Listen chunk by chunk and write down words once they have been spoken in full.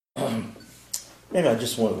Maybe I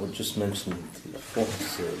just want to just mention the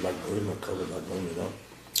forms like Boima covered like Boima, you know.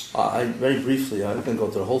 I very briefly, I didn't go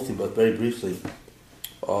through the whole thing, but very briefly,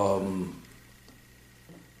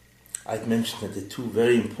 I'd mentioned that the two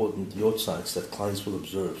very important yortzites that clients will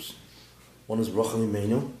observe. One is Rachel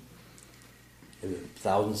Imenu.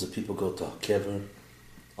 Thousands of people go to Kever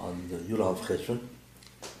on the Yud Aleph Cheshvan,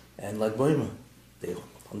 and like Boima,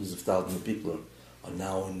 hundreds of thousands of people are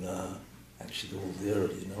now in actually the whole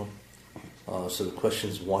area, you know. So the question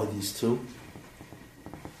is, why these two?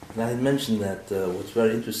 And I had mentioned that what's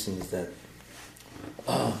very interesting is that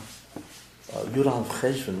Yud Aleph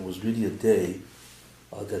Cheshvan was really a day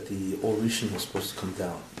that the Or Rishon was supposed to come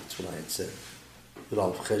down. That's what I had said. Yud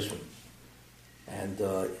Aleph Cheshvan. And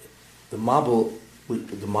the Mabul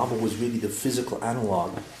was really the physical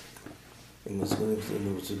analog. And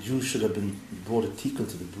the Jews should have been brought a tikkun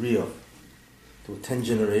to the Bria. There were 10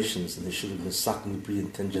 generations, and they should have been sucking the Bria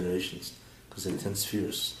in 10 generations, because they're 10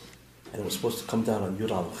 spheres. And it was supposed to come down on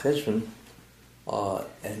Yud Aleph Cheshvan,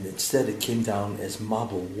 and instead it came down as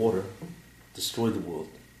Mabul, water, destroyed the world.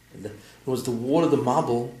 And it was the water, the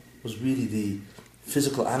Mabul, was really the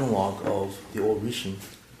physical analog of the Or Rishon,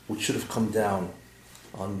 which should have come down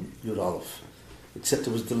on Yud Aleph. Except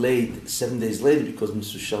it was delayed 7 days later because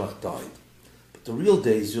Mr. Shelach died. But the real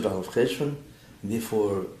day is Yud Aleph Cheshvan, and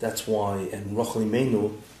therefore that's why, and Rachel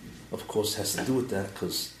Imenu, of course, has to do with that,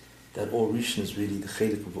 because that Or Rishon is really the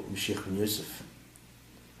chelik of Mashiach ben Yosef.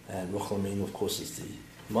 And Rachel Imenu, of course, is the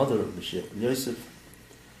mother of Mashiach ben Yosef.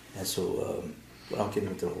 And so, without getting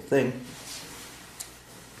into the whole thing,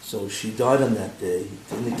 so she died on that day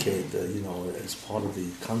to indicate, as part of the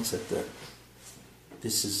concept that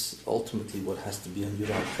this is ultimately what has to be on Yud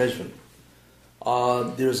Aleph Cheshvan.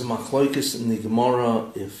 There is a machloikis in the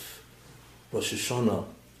Gemara if Rosh Hashanah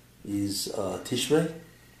is Tishrei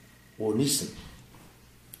or Nisan,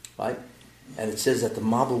 right? And it says that the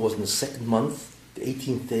Mabul was in the second month, the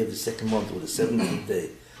 18th day of the second month, or the 17th day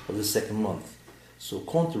of the second month. So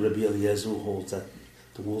according to Rabbi Eliezer, who holds that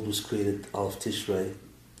the world was created Aleph Tishrei,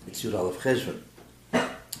 it's Yud Aleph Cheshvan.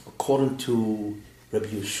 According to Rabbi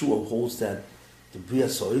Yeshua, who holds that the Bria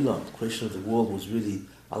Sa'olam, the creation of the world, was really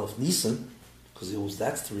Aleph Nisan, because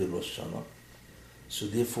that's the real Rosh Hashanah. So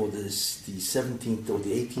therefore, the 17th or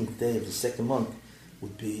the 18th day of the second month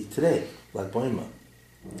would be today, like Boima.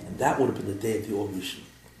 And that would have been the day of the Or Rishon.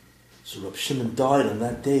 So Rab Shimon died on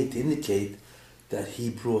that day to indicate that he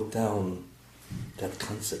brought down that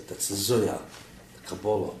concept, that's the Zohar, the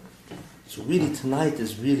Kabbalah. So really tonight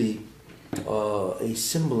is really a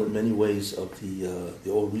symbol in many ways of the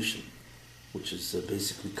Or Rishon, which is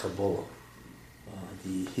basically Kabbalah,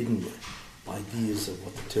 the hidden ideas of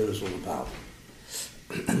what the Torah is all about.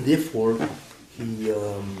 And therefore, he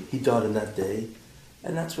died on that day,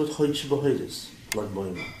 and that's what Chod Sheba'Chod is, like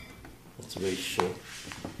Boima. That's a very short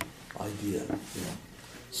idea, you know.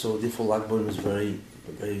 So therefore, Lag Boim is very,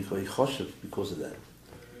 very, very choshev because of that.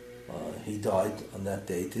 He died on that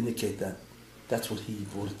day to indicate that that's what he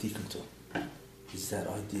brought a tikkun to, is that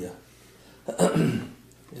idea. In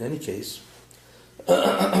any case,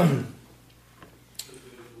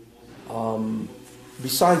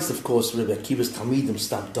 besides, of course, Rebbe Akiva's Talmidim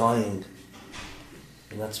stopped dying,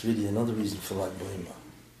 and that's really another reason for Lag Boima,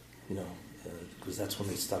 because that's when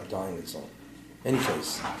they stopped dying and so on. In any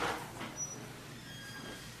case,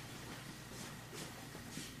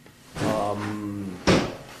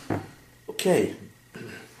 okay.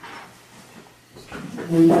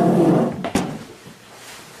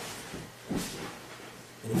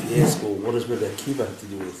 And if you ask, well, what does Rebbe Akiva have to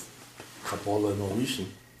do with Kabbalah and Or Rishon?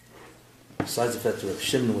 Besides the fact that Rebbe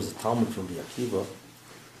Shimon was a Talmud from Rebbe Akiva,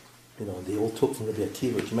 they all took from Rebbe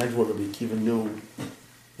Akiva. Can you imagine what Rebbe Akiva knew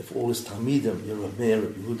if all his Talmidim, Rebbe Meir,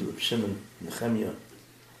 Rebbe Yehuda, Rebbe Shimon, Nehemiah,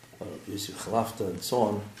 Rebbe Yosef Chalafta, and so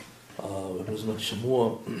on, Rebbe Zman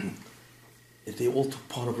Shemua, if they all took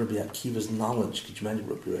part of Rebbe Akiva's knowledge, could you imagine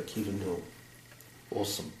what Rebbe Akiva knew?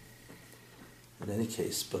 Awesome. In any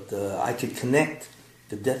case, but I could connect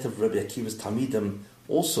the death of Rebbe Akiva's Talmidim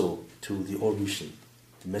also to the Or Rishon,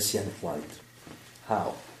 the Messianic light.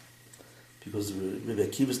 How? Because Rebbe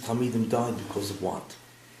Akiva's Talmidim died because of what?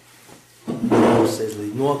 It says, they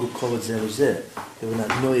were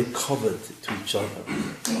not covered to each other.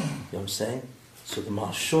 You know what I'm saying? So the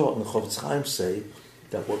Mashor and the Chofetz Chaim say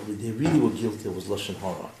that what they really were guilty of was Lashon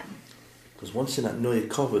Hara. Because once you're not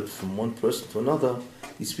covered from one person to another,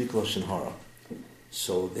 you speak Lashon Hara.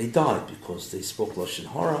 So they died because they spoke Lashon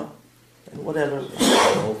Hara and whatever,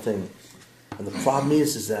 the whole thing. And the problem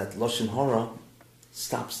is that Lashon Hara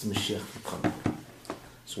stops the Mashiach from coming.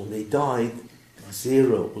 So when they died, the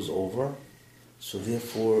Zera was over, so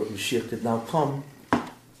therefore Mashiach did now come,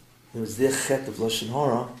 It was their chet of Lashon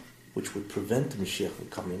Hara, which would prevent the Mashiach from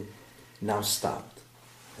coming, now stopped.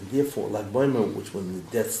 And therefore, like Boimer, which when the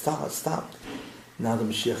death stopped, now the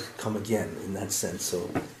Mashiach come again in that sense. So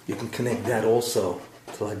you can connect that also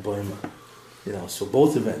to like Boimer. So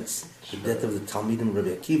both events, the death of the Talmidim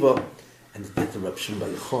Rabbi Akiva and the death of Rabbi Shimon Bar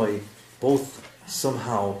Yochai, both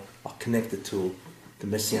somehow are connected to the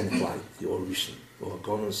Messianic light, the Or Rishon, or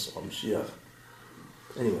Agonos, or Mashiach.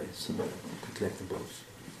 Anyway, so you can connect them both.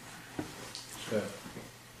 Sure.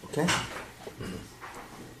 Okay?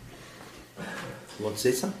 You want to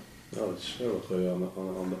say something? No, it's sure.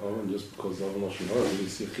 On the Omen, just because of Lashon Hara, where do you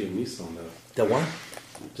see Chiyuv Misa on that? That one?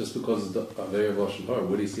 Just because of the Avei of Lashon Hara,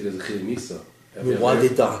 where do you see there's a Chiyuv Misa? I mean, why they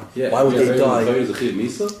die? Yeah, Why would they die? There's a Chiyuv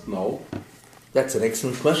Misa? No. That's an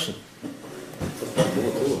excellent question.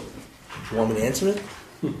 You You want me to answer it?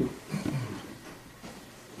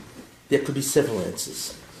 There could be several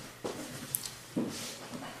answers.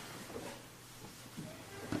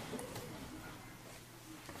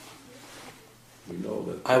 We know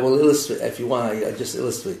that. I will illustrate, if you want, I just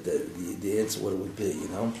illustrate the answer, what it would be,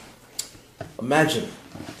 Imagine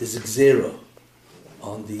there's a Gzera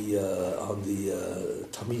on the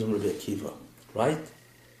Talmidim Rabbi Akiva, right?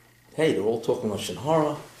 Hey, they're all talking Lashon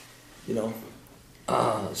Hara,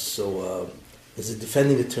 So there's a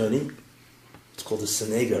defending attorney, it's called a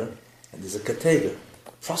Senegar, and there's a Kategar,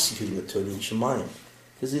 prosecuting attorney in Shemayim.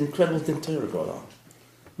 There's an incredible Din Torah going on.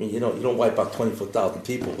 I mean, you don't wipe out 24,000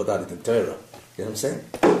 people without a Din Torah. You know what I'm saying?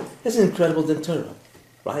 There's an incredible Din Torah,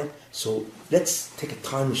 right? So let's take a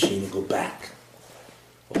time machine and go back,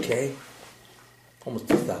 okay? Almost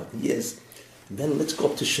 2,000 years. And then let's go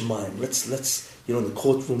up to Shemayim. Let's in the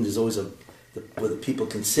courtroom there's always where the people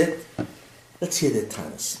can sit. Let's hear their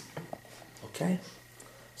tanas, okay?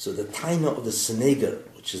 So the taina of the Senegar,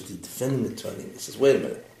 which is the defending attorney, he says, wait a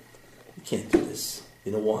minute, you can't do this.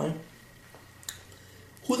 You know why?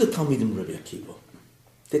 Who are the Talmidim Rabbi Akiva?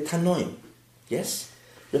 They're Tanoim. Yes?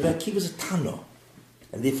 Rabbi Akiva is a Tano.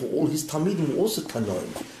 And therefore all his Talmidim were also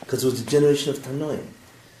Tanoim, because it was the generation of Tanoim.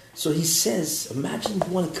 So he says, imagine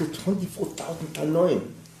you want to kill 24,000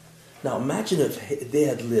 Tanoim. Now imagine if they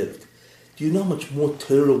had lived. Do you know how much more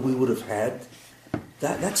Torah we would have had?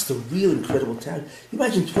 That's the real incredible talent. You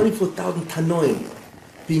imagine 24,000 Tanoim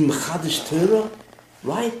being Mechadish Torah,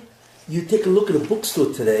 right? You take a look at a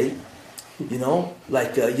bookstore today,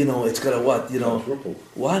 it's got a what,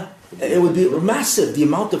 what? It would be massive. The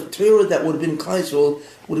amount of Torah that would have been in Klal Yisrael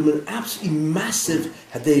would have been absolutely massive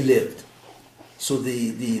had they lived. So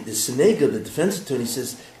the Senegar, the defense attorney,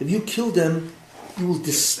 says, if you kill them, you will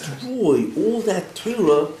destroy all that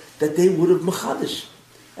Torah that they would have mechadish,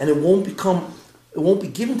 and it won't be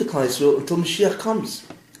given to Klal Yisrael until Mashiach comes.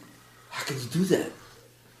 How can you do that?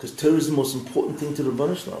 Because Torah is the most important thing to the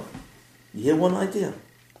Rebbeinu Shalom. You hear one idea?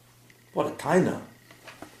 What a taina.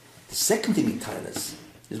 The second thing he tainas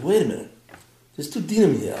is, wait a minute, there's two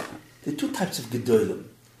dinim here. There are two types of gedolim.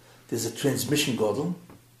 There's a transmission gadol.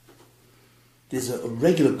 There's a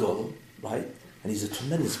regular gadol, right? And he's a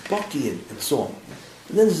tremendous baki and so on.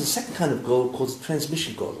 And then there's a second kind of gadol called a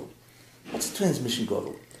transmission gadol. What's a transmission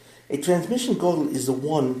gadol? A transmission gadol is the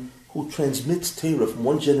one who transmits Torah from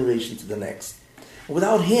one generation to the next. And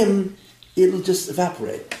without him, it'll just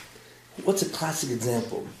evaporate. What's a classic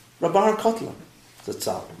example? Rabbi Aaron Kotler,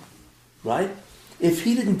 Zatzal, right? If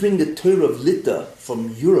he didn't bring the Torah of Lita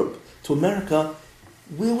from Europe to America,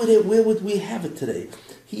 where would we have it today?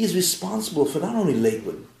 He is responsible for not only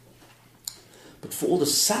Lakewood, but for all the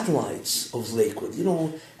satellites of Lakewood,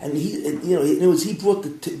 and he brought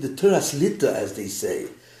the Torah's Lita, as they say,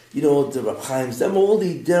 the Rab Chaim's, all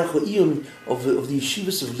the Derech Ha'iyun of the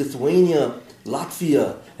yeshivas of Lithuania,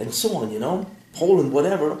 Latvia, and so on, Poland,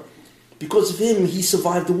 whatever. Because of him, he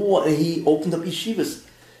survived the war and he opened up yeshivas.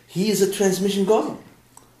 He is a transmission gadol.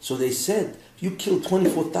 So they said, if you kill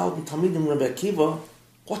 24,000 Talmidim Rabbi Akiva,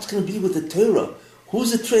 what's going to be with the Torah?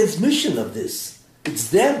 Who's the transmission of this? It's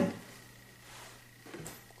them.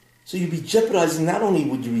 So you'd be jeopardizing, not only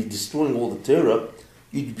would you be destroying all the Torah,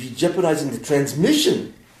 you'd be jeopardizing the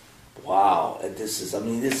transmission. Wow, and this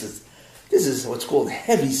is what's called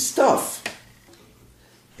heavy stuff.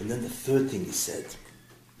 And then the third thing he said,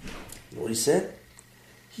 you know what he said?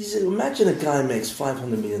 He said, imagine a guy makes $500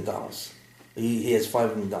 million. He has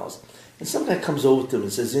 $500 million. And some guy comes over to him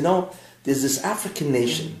and says, there's this African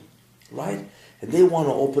nation, right? And they want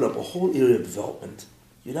to open up a whole area of development,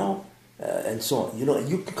 and so on. And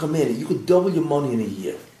you can come in and you could double your money in a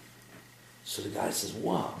year. So the guy says,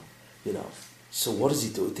 wow, So what does he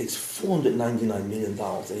do? He takes $499 million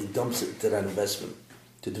and he dumps it into that investment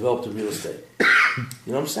to develop the real estate.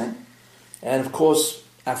 You know what I'm saying? And of course,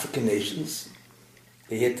 African nations,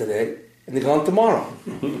 They're here today, and they're gone tomorrow.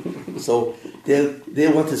 So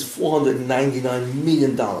their worth is $499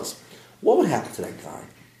 million. What would happen to that guy?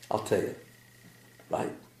 I'll tell you.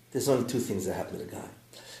 Right? There's only two things that happen to the guy.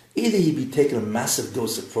 Either he'd be taking a massive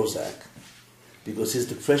dose of Prozac, because his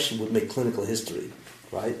depression would make clinical history,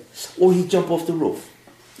 right? Or he'd jump off the roof.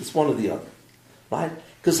 It's one or the other, right?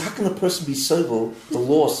 Because how can a person be sober the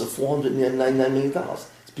loss of $499 million?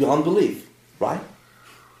 It's beyond belief, right?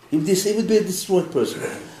 He would be a destroyed person.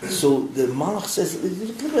 So the Malach says,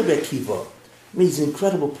 look at Rabbi Akiva. I mean, he's an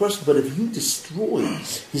incredible person, but if you destroy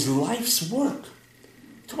his life's work,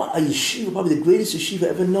 talk about a yeshiva, probably the greatest yeshiva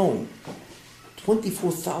ever known,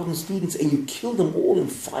 24,000 students, and you kill them all in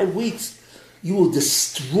 5 weeks, you will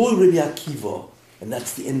destroy Rabbi Akiva, and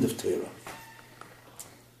that's the end of Torah.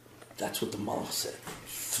 That's what the Malach said.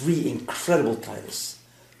 3 incredible times.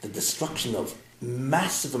 The destruction of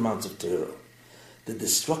massive amounts of Torah, the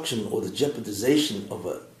destruction or the jeopardization of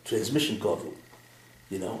a transmission gadol,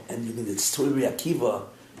 and you can destroy Rabbi Akiva,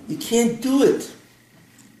 you can't do it.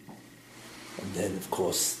 And then, of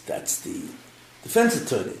course, that's the defense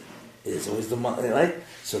attorney. It's always the money, right?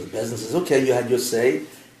 So the Bezdin says, okay, you had your say,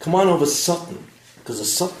 come on over Sutton, because the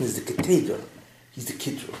Sutton is the Keteger. He's the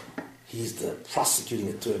Kidra. He's the prosecuting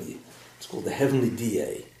attorney. It's called the heavenly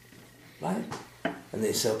DA, right? And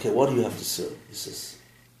they say, okay, what do you have to serve? He says,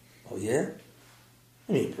 oh yeah?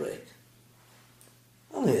 Give me a break.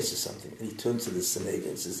 I'll ask you something. And he turns to the Senega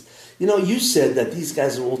and says, you said that these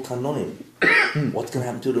guys are all Tanoim. What's going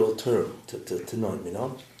to happen to the Torah, to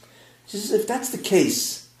Tanoim, He says, if that's the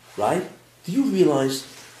case, right, do you realize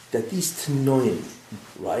that these Tanoim,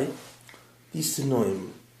 right,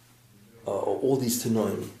 all these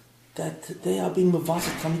Tanoim, that they are being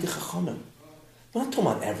Mavazat Talmidei Chachamim. We're not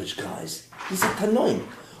talking about average guys. These are Tanoim.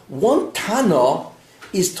 One Tana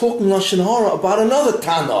is talking Lashon Hara about another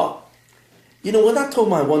Tana. We're not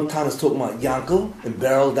talking about one Tana is talking about Yankel and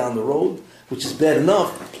Beryl down the road, which is bad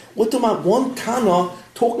enough. We're talking about one Tana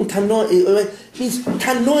talking Tanoim. It means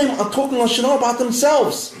Tanoim are talking Lashon Hara about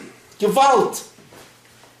themselves. Gewalt.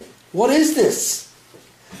 What is this?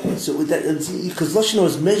 So that, because Lashon Hara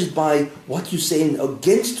is measured by what you say and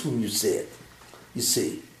against whom you say it. You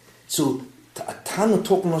see. So a Tana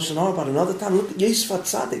talking Lashon Hara about another Tana. Look at Yosef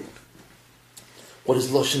Atzadik. What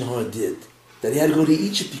his Lashon Hara did. That he had to go to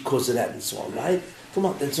Egypt because of that and so on, right? Come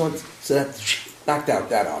on, and so on. So that knocked out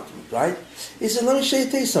that argument, right? He said, let me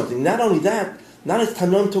tell you something. Not only that, not as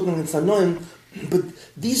Tanoim talking against Tanoim, but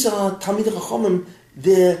these are Talmidei Chachamim.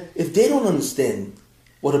 If they don't understand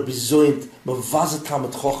what a bizoyint Mavazat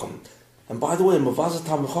Talmid Chacham, and by the way, Mavazat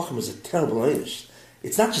Talmid Chacham is a terrible English.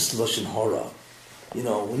 It's not just Lashon Hara.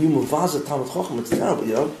 When you Mavazat Talmid Chacham, it's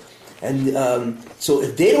terrible, And so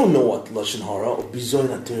if they don't know what Lashon Hara or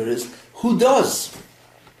bizoyint HaTorah is, who does?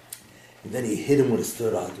 And then he hit him with his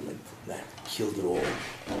third argument. That killed it all.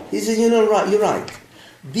 He said, you're right.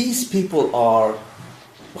 These people are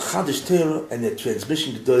Machadish Torah and they're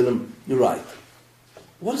transmission Gedolim. You're right.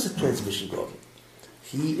 What is a transmission Gedol?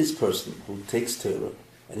 He is a person who takes Torah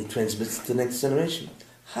and he transmits it to the next generation.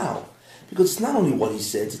 How? Because it's not only what he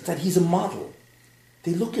says, it's that he's a model.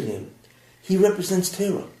 They look at him. He represents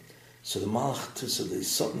Torah. So the Malach, so the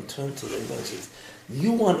Sultan turned to everybody and says,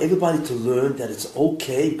 you want everybody to learn that it's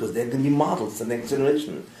okay, because they're going to be models, the next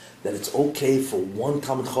generation, that it's okay for one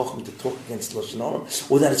Talmid Chacham to talk against Lashon Hara,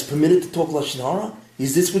 or that it's permitted to talk Lashon Hara?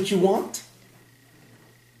 Is this what you want?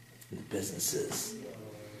 And the Bezdin says,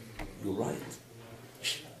 you're right.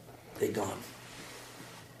 They're gone.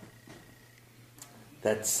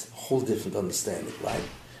 That's a whole different understanding, right?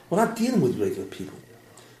 We're not dealing with regular people.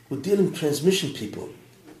 We're dealing with transmission people.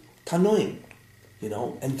 Tanoim.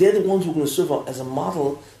 And they're the ones who are going to serve as a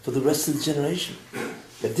model for the rest of the generation.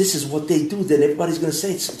 If this is what they do, then everybody's going to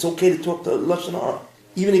say it's okay to talk to Lashon Hara,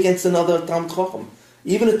 even against another Talmid Chacham,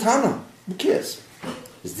 even a Tana. Who cares?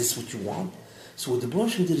 Is this what you want? So what the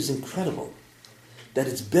Baruch did is incredible. That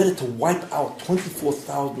it's better to wipe out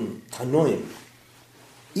 24,000 Tanoim,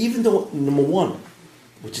 even though, number one,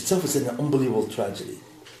 which itself is an unbelievable tragedy.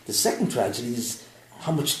 The second tragedy is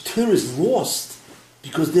how much Torah is lost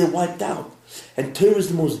because they're wiped out. And Torah is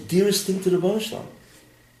the most dearest thing to the Baruch Shalom.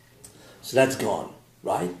 So that's gone,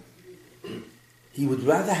 right? He would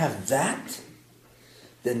rather have that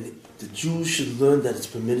than the Jews should learn that it's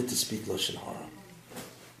permitted to speak Lashon Hara.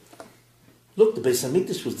 Look, the Beis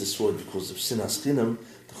HaMikdash was destroyed because of Sinas Chinam.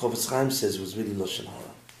 The Chofetz Chaim says it was really Lashon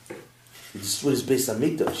Hara. He destroyed his Beis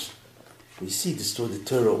HaMikdash. We see he destroyed the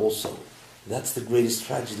Torah also. That's the greatest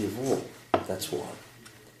tragedy of all. That's why.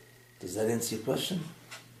 Does that answer your question?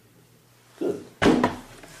 Good.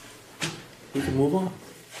 We can move on.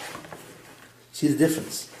 See the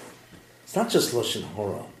difference. It's not just Lashon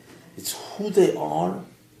Hara. It's who they are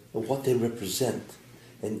and what they represent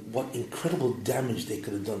and what incredible damage they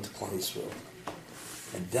could have done to Klal Yisrael.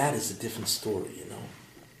 And that is a different story,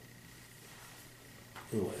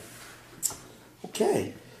 Anyway.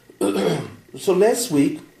 Okay. So last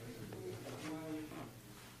week,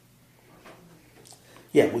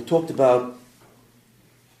 we talked about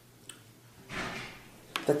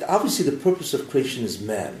that obviously the purpose of creation is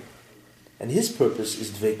man. And his purpose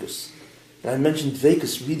is Dveikus. And I mentioned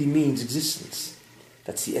Dveikus really means existence.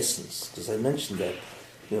 That's the essence. Because I mentioned that,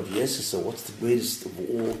 the essence, so what's the greatest of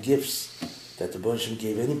all gifts that the Baruch Hashem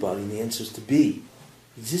gave anybody? And the answer is to be.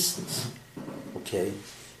 Existence. Okay?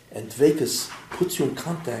 And Dveikus puts you in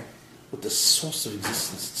contact with the source of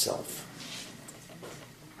existence itself.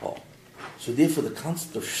 So therefore the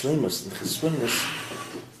concept of Shleimus and Chesroinus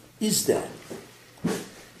is that.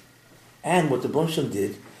 And what the Baruch Hashem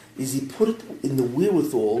did is he put it in the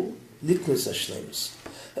wherewithal, Liknus HaShleimus.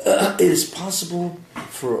 It is possible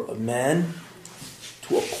for a man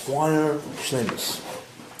to acquire Shleimus.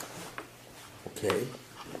 Okay?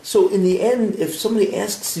 So in the end, if somebody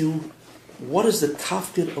asks you, what is the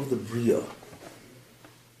tafkid of the Bria?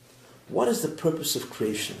 What is the purpose of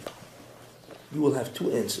creation? You will have two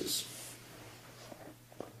answers.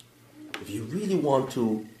 If you really want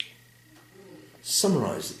to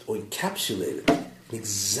summarize it or encapsulate it in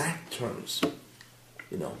exact terms,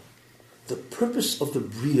 the purpose of the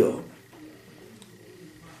Bria,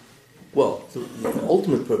 the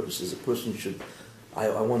ultimate purpose is a person should,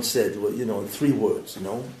 I once said, in 3 words,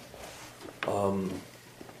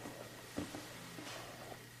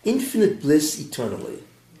 infinite bliss eternally.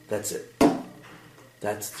 That's it.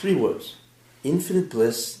 That's 3 words. Infinite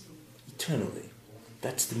bliss eternally.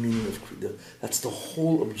 That's the meaning of that's the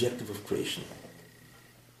whole objective of creation.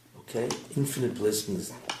 Okay? Infinite bliss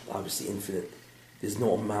means obviously infinite. There's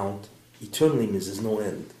no amount. Eternally means there's no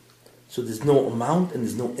end. So there's no amount and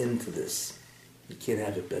there's no end to this. You can't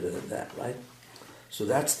have it better than that, right? So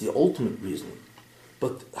that's the ultimate reason.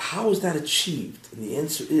 But how is that achieved? And the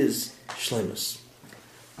answer is Shleimus.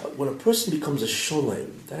 When a person becomes a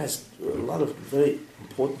Sholem, that has a lot of very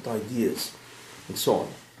important ideas and so on.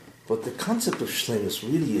 But the concept of Shleimus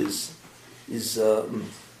really is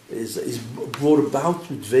brought about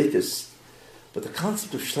through Dveikus. But the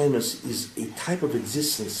concept of Shleimus is a type of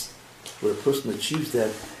existence where a person achieves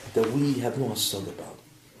that we have no asad about.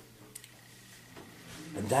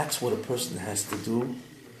 And that's what a person has to do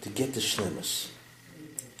to get to Shleimus.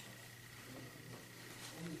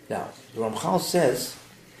 Now, the Ramchal says,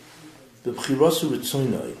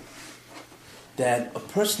 that a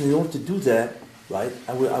person, in order to do that, right?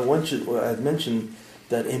 I had mentioned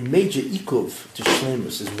that a major ikuv to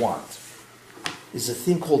shleimus is what? Is a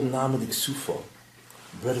thing called namadik sufa,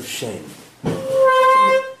 bread of shame.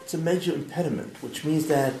 It's a major impediment, which means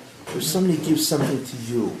that if somebody gives something to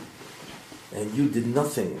you and you did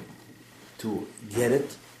nothing to get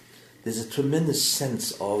it, there's a tremendous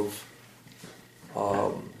sense of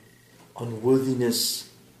unworthiness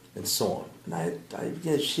and so on. And I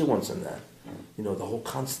began to share once on that. The whole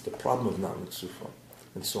concept, the problem of namadik sufa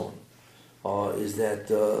and so on, is that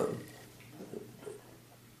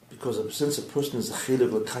because since a person is a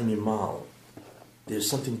chilek l'kayim mal, there's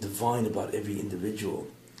something divine about every individual.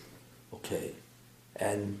 Okay,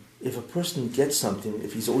 and if a person gets something,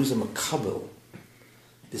 if he's always a makabel,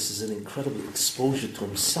 this is an incredible exposure to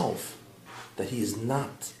himself that he is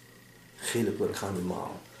not chilek l'kayim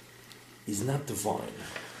mal. He's not divine.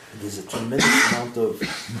 And there's a tremendous amount of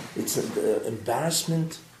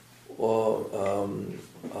embarrassment or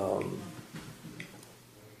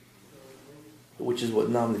which is what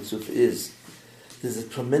namadik sufa is. There's a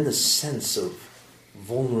tremendous sense of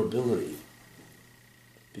vulnerability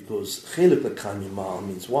because chilek l'kayim yimal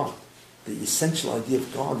means what? The essential idea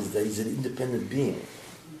of God is that He's an independent being.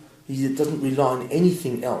 He doesn't rely on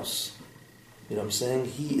anything else. You know what I'm saying?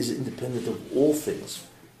 He is independent of all things.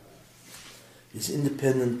 He's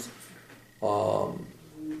independent, and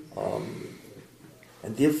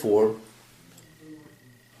therefore,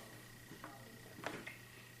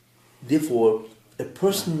 a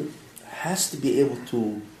person has to be able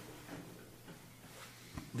to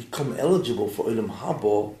become eligible for Olam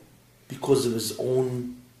Haba because of his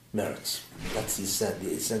own merits. That's the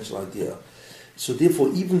essential idea. So therefore,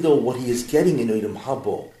 even though what he is getting in Olam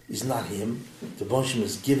Haba is not him, the Baruch Hashem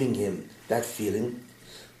is giving him that feeling,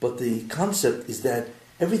 but the concept is that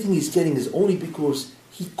everything he's getting is only because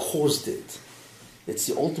he caused it. It's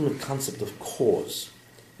the ultimate concept of cause.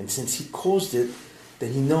 And since he caused it,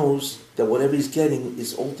 then he knows that whatever he's getting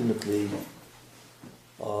is ultimately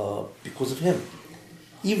because of him.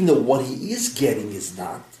 Even though what he is getting is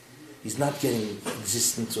not, He's not getting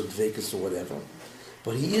existence or dvekus or whatever.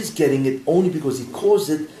 But he is getting it only because he caused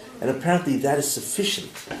it, and apparently that is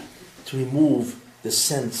sufficient to remove the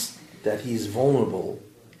sense that he is vulnerable,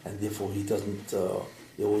 and therefore he doesn't,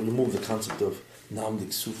 it will remove the concept of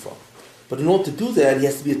namdik sufa. But in order to do that, he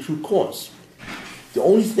has to be a true cause. The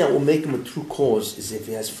only thing that will make him a true cause is if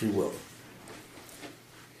he has free will.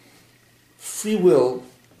 Free will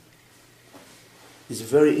is a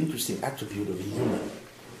very interesting attribute of a human.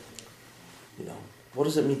 What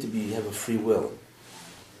does it mean to have a free will?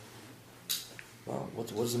 Well, what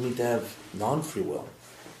does it mean to have non-free will?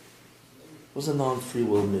 What does a non-free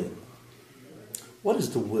will mean? What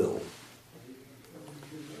is the will?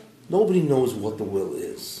 Nobody knows what the will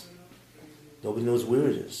is. Nobody knows where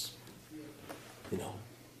it is.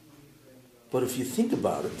 But if you think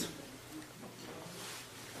about it,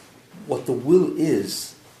 what the will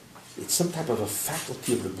is, it's some type of a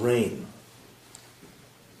faculty of the brain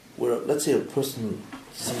where, let's say, a person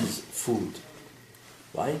sees food,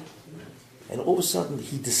 right? And all of a sudden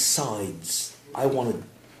he decides, I want to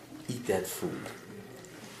eat that food.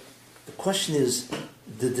 The question is,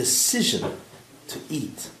 the decision to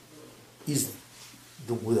eat is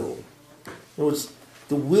the will. In other words,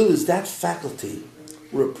 the will is that faculty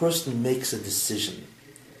where a person makes a decision.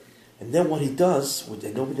 And then what he does,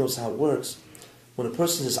 and nobody knows how it works, when a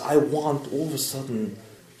person says, I want, all of a sudden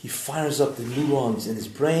he fires up the neurons in his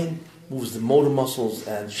brain, moves the motor muscles,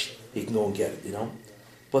 and he can go and get it,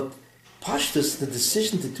 But pashtus, the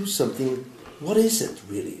decision to do something, what is it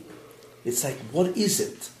really? It's like, what is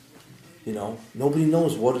it? Nobody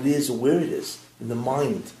knows what it is or where it is in the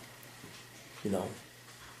mind,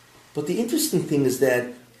 But the interesting thing is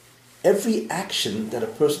that every action that a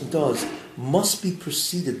person does must be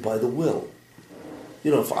preceded by the will.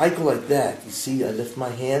 If I go like that, you see, I lift my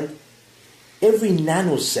hand, every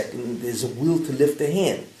nanosecond there's a will to lift the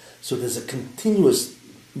hand. So there's a continuous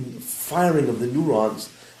firing of the neurons,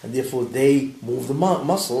 and therefore they move the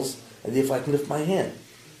muscles, and therefore I can lift my hand.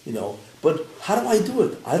 But how do I do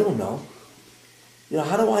it? I don't know.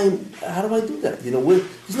 How do I do that?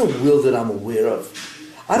 There's no will that I'm aware of.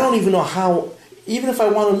 I don't even know how. Even if I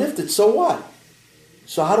want to lift it, so what?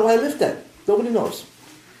 So how do I lift that? Nobody knows.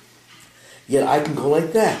 Yet I can go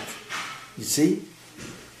like that. You see?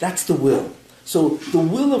 That's the will. So the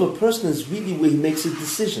will of a person is really where he makes his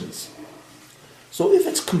decisions. So if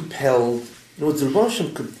it's compelled, the Rebbe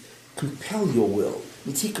Hashem could compel your will. It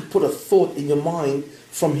means he could put a thought in your mind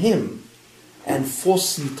from him and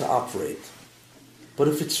force you to operate. But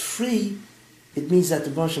if it's free, it means that the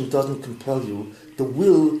Rebbe Hashem doesn't compel you. The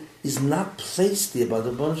will is not placed there by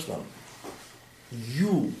the Rebbe Hashem.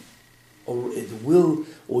 You, or the will,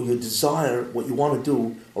 or your desire, what you want to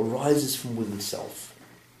do, arises from within self.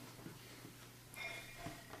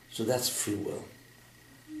 So that's free will.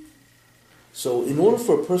 So in order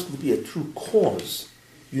for a person to be a true cause,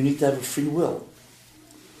 you need to have a free will.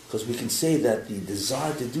 Because we can say that the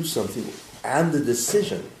desire to do something and the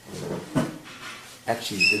decision,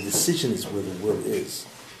 actually the decision is where the will is.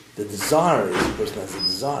 The desire is the person has a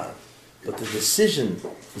desire. But the decision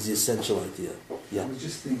is the essential idea. Yeah. I was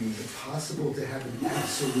just thinking, is it possible to have an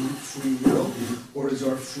absolute free will? Or is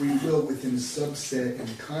our free will within a subset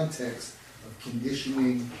and context of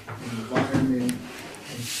conditioning, environment,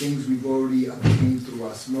 and things we've already obtained through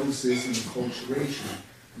osmosis and acculturation?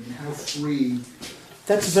 I mean, how free...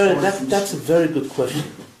 That's a very good question.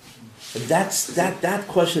 And that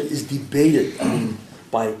question is debated,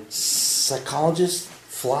 by psychologists,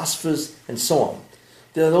 philosophers, and so on.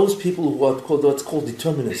 There are those people who are called what's called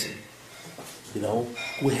determinism, who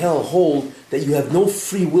hold that you have no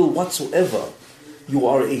free will whatsoever. You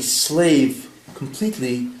are a slave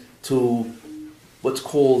completely to what's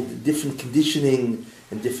called different conditioning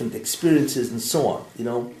and different experiences and so on.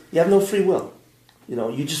 You have no free will.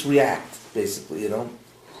 You just react, basically,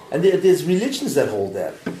 And there's religions that hold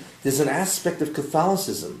that. There's an aspect of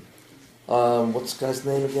Catholicism. What's the guy's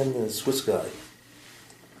name again? The Swiss guy.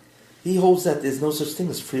 He holds that there's no such thing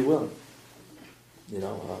as free will. We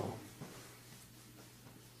call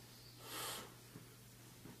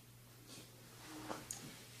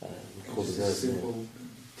Just the guy's simple name.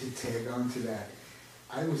 to tag on to that.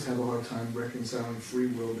 I always have a hard time reconciling free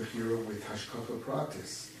will to hero with hashkacha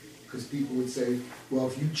practice. Because people would say, well,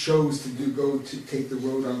 if you chose to take the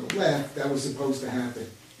road on the left, that was supposed to happen.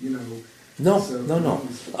 No.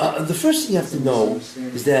 The first thing you have to know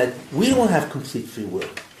is that we don't have complete free will.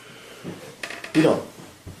 We don't.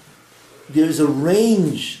 There is a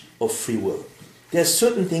range of free will. There are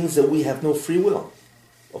certain things that we have no free will.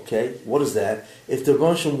 Okay? What is that? If the Rebbe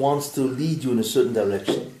Hashem wants to lead you in a certain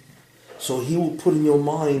direction, so he will put in your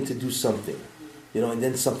mind to do something. and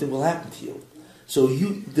then something will happen to you. So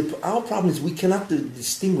our problem is we cannot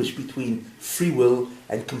distinguish between free will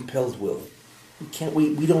and compelled will. We can't.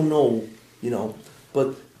 We don't know,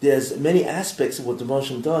 But there's many aspects of what the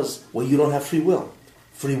Moshe does where you don't have free will,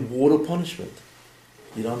 for reward or punishment.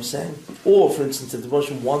 You know what I'm saying? Or, for instance, if the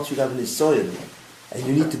Moshe wants you to have an Nisayan, and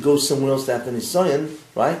you need to go somewhere else to have the Nisayan,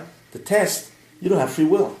 right? The test, you don't have free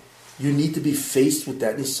will. You need to be faced with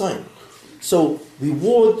that Nisayan. So,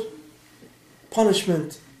 reward,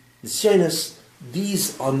 punishment, Nisyanis,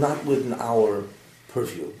 these are not within our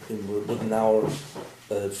purview, within our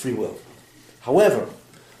free will. However,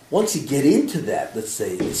 once you get into that, let's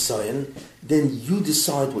say, Nisayan, then you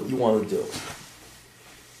decide what you want to do.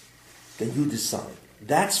 Then you decide.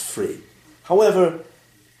 That's free. However,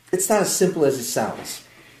 it's not as simple as it sounds.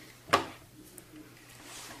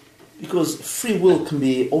 Because free will can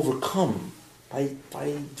be overcome by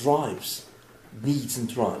drives, needs and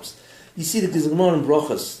drives. You see that there's a Gemara in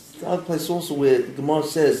Brachas, the other place also where the Gemara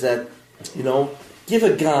says that, give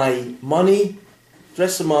a guy money,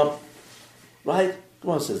 dress him up, right?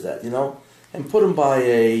 Gemara says that, and put him by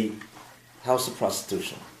a house of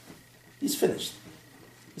prostitution. He's finished.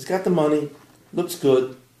 He's got the money, looks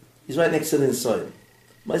good, he's right next to the inside.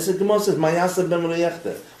 Gemara says,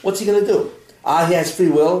 what's he going to do? He has free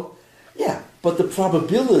will? Yeah, but the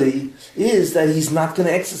probability is that he's not going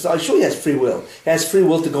to exercise. Sure, he has free will. He has free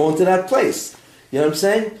will to go into that place. You know what I'm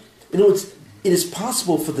saying? It is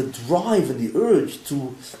possible for the drive and the urge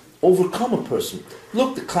to overcome a person.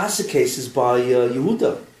 Look, the classic case is by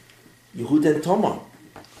Yehuda and Tamar.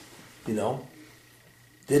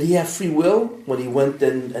 Did he have free will when he went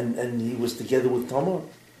and he was together with Tamar?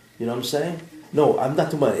 You know what I'm saying? No, I'm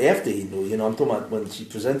not talking about after he knew. I'm talking about when she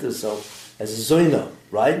presented herself as a Zoina,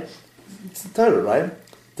 right? It's the Torah, right?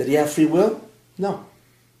 Did he have free will? No.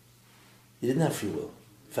 He didn't have free will.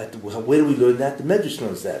 In fact, where do we learn that? The Medrash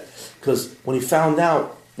knows that. Because when he found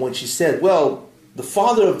out, when she said, well, the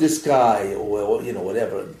father of this guy, or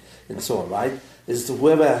whatever, and so on, right, is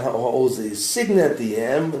whoever holds the signet,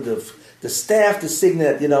 the staff, the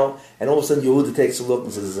signet, and all of a sudden Yehuda takes a look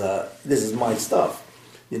and says, this is my stuff,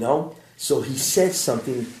 So he said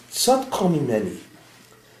something, Tzad Mimeni,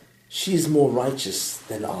 she is more righteous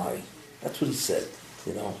than I. That's what he said,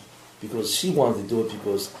 because she wanted to do it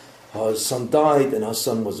because her son died, and her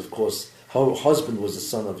son was, of course, her husband was the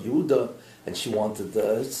son of Yehuda, and she wanted,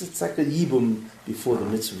 it's like a Yibum before the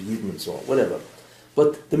mitzvah of Yibum and so on, whatever.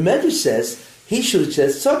 But the Medrash says, he should have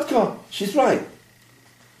said, Tzadka, she's right.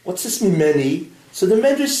 What's this Mimeni? So the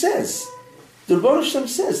Medrash says, the Rebbe Shem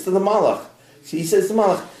says to the Malach, he says to the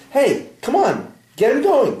Malach, hey, come on, get him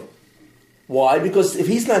going. Why? Because if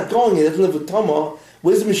he's not going, he doesn't live with Tamar,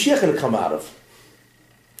 where's the Mashiach going to come out of?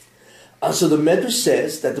 So the Medrash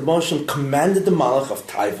says that the Moshe commanded the Malach of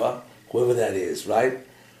Taiva, whoever that is, right?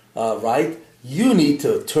 You need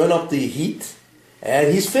to turn up the heat,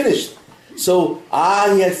 and he's finished. So,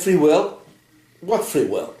 he had free will. What free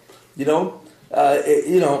will? The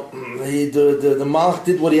Malach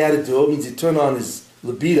did what he had to do. It means he turned on his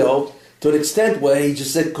libido to an extent where he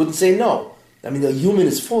just couldn't say no. I mean, a human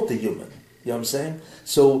is faulty human. You know what I'm saying?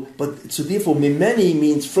 So therefore, Mimeni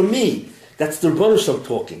means from me. That's the Rebbe Shem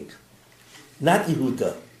talking, not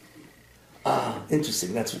Yehuda.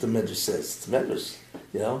 Interesting. That's what the Medrash says. It's Medrash,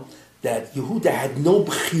 that Yehuda had no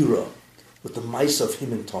bechira with the mice of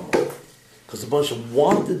him and Tamar, because the Rebbe Shem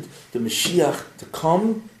wanted the Mashiach to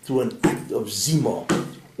come through an act of zima,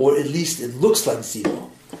 or at least it looks like zima.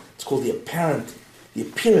 It's called the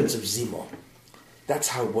appearance of zima. That's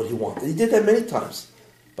what he wanted. He did that many times.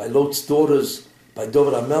 By Lot's daughters, by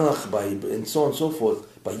David HaMelech, and so on and so forth,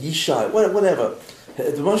 by Yishai, whatever.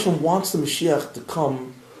 The Rebbe wants the Mashiach to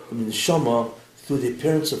come from the Neshama through the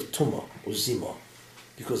appearance of Tumah, or Zima,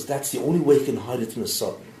 because that's the only way he can hide it from the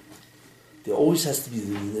Satan. There always has to be,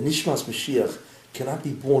 the Nishmas Mashiach cannot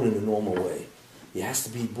be born in a normal way. He has to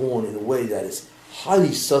be born in a way that is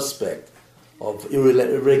highly suspect of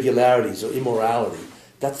irregularities or immorality.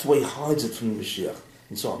 That's the way he hides it from the Mashiach,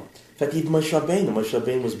 and so on. In fact, even Moshe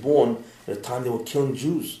Rabbeinu was born at a time they were killing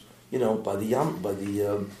Jews, by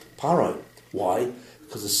the Parai. Why?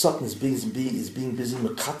 Because the Satan is being busy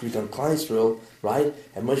mekatrik on Klal Yisrael, right?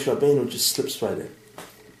 And Moshe Rabbeinu just slips right in.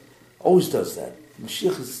 Always does that.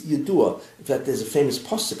 Mashiach is Yedua. In fact, there's a famous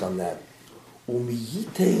pasuk on that.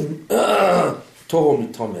 Umiyitein toho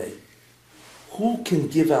mitomei. Who can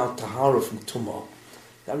give out tahara from tumah?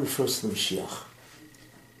 That refers to the Mashiach.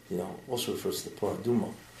 Also refers to the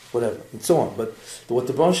paraduma, whatever, and so on. But what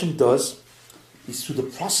the Rebbe Shem does is through the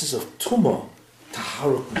process of tumah,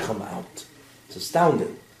 tahara can come out. It's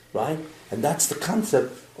astounding, right? And that's the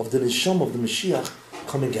concept of the neshama of the Mashiach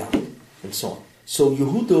coming out, and so on. So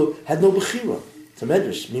Yehuda had no bechira. It's a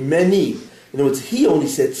medrash. Mimeni. In other words, he only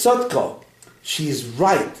said tzadka. She is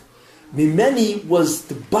right. Mimeni was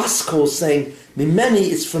the Baskol saying, Mimeni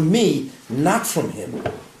is from me, not from him.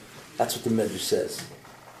 That's what the medrash says.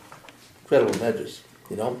 Incredible medrash,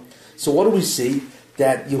 you know. So what do we see?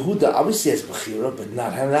 That Yehuda obviously has bechira, but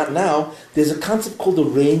not now. There's a concept called the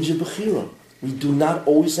range of bechira. We do not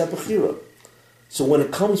always have bechira. So when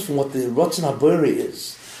it comes from what the Ratzon HaBorei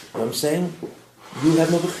is, you know what I'm saying? You have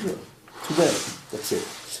no bechira. Too bad. That's it.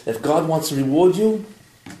 If God wants to reward you,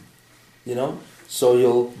 you know, so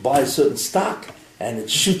you'll buy a certain stock and it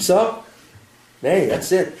shoots up, hey,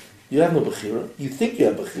 that's it. You have no bechira. You think you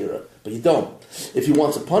have bechira, but you don't. If he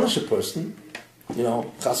wants to punish a person, you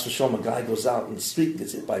know, chas v'shalom, a guy goes out in the street and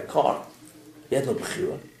gets hit by a car, he had no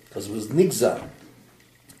bechira because it was nigza.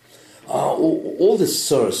 All this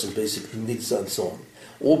source is basically nigza and so on.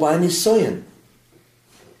 Or by nisoyan,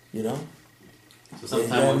 you know. So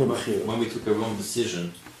sometimes when we took a wrong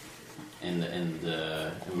decision, and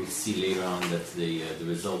we see later on that the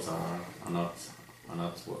results are not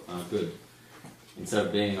good, instead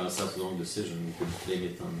of blaming ourselves the wrong decision, we could blame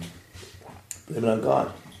it on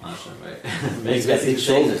God. Hashem, right? He's got big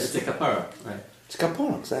shoulders. It's a kapara, right? It's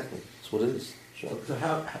kapara, exactly. That's what it is. Sure.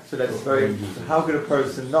 So that's very. So how could a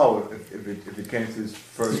person know if it came to his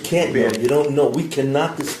first? You can't know. You don't know. We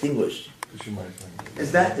cannot distinguish.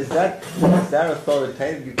 Is that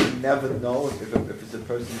authoritative? You can never know if it's a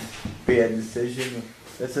person's bad decision.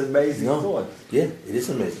 That's an amazing thought. Yeah, it is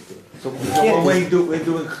an amazing thought. So when we're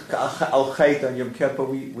doing al chait on Yom Kippur,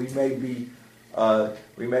 we may be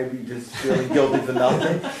just feeling guilty for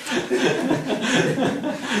nothing.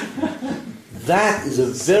 That is a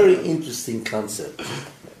very interesting concept.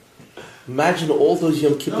 Imagine all those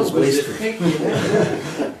Yom Kippurs wasted.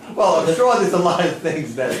 Well, I'm sure there's a lot of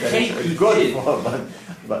things that are good for,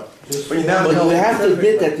 but you never know. But you have to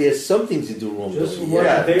admit that there's some things you do wrong. Just for one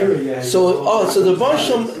Avera, So the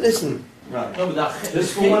Barsham, listen. Right.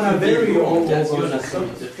 Just for one Avera, you almost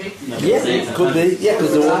Yeah, it could be. Yeah,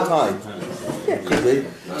 because they're all kind. Yeah, it could be.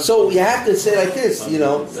 So you have to say like this, you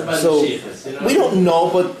know. So we don't know,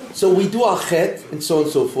 but so we do our chet and so on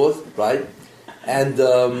and so forth, right? And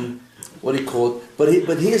what do you call it?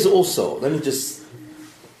 But here's also, let me just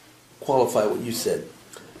qualify what you said.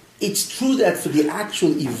 It's true that for the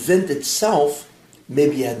actual event itself,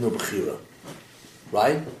 maybe you had no bechira,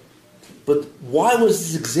 right? But why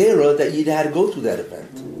was this gzera that you had to go through that event?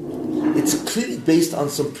 It's clearly based on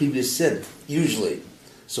some previous sin, usually.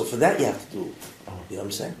 So for that you have to do, you know what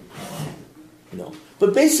I'm saying? You know.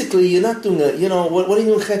 But basically you're not doing what are you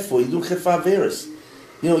doing chet for? You're doing chet for averas.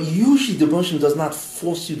 You know, usually the Moshe does not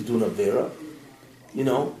force you to do an avera. You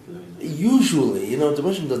know, usually, the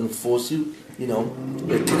Moshe doesn't force you. You know,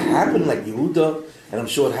 it can happen like Yehuda, and I'm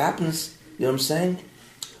sure it happens. You know what I'm saying?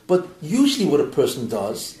 But usually, what a person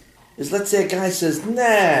does is, let's say a guy says,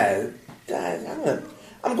 "Nah,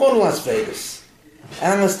 I'm going to Las Vegas,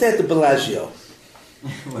 and I'm going to stay at the Bellagio.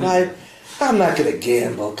 Right? I'm not going to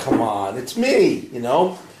gamble. Come on, it's me. You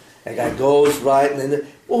know." That guy goes right, and then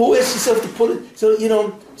who asked himself to put it? So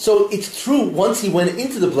so it's true. Once he went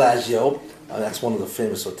into the Bellagio. That's one of the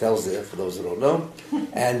famous hotels there, for those that don't know.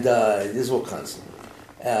 And there's all kinds.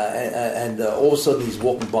 And all of a sudden he's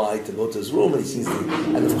walking by to go to his room, and he sees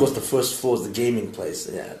and of course the first floor is the gaming place.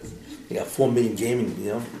 Yeah, he got 4 million gaming.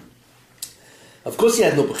 Of course he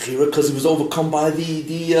had no bechira because he was overcome by the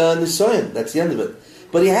nisoyan. That's the end of it.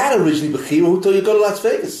 But he had originally bechira who told you to go to Las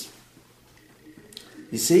Vegas.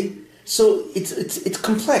 You see, so it's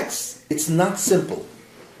complex. It's not simple.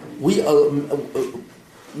 We are.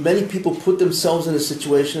 Many people put themselves in a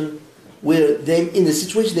situation where they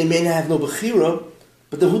may not have no bechira,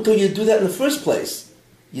 but who told you to do that in the first place?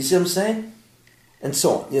 You see what I'm saying? And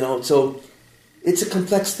so on, so it's a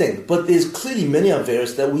complex thing. But there's clearly many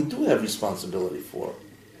averas that we do have responsibility for.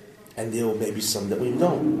 And there may be some that we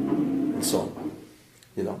don't. And so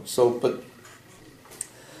on.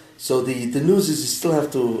 So the news is you still have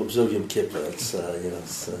to observe Yom Kippur. It's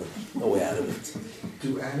no way out of it.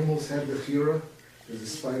 Do animals have bechira? Does a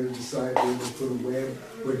spider decide where to put a web?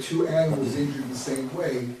 Where 2 animals injured the same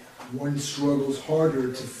way, one struggles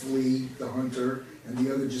harder to flee the hunter, and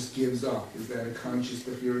the other just gives up. Is that a conscious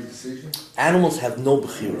bechira decision? Animals have no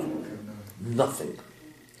bechira. Nothing.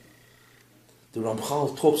 The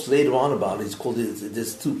Ramchal talks later on about it. It's called,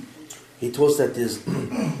 there's 2. He talks that there's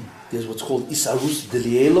what's called Isarus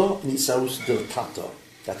Delielo and Isarus Deltata.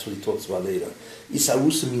 That's what he talks about later.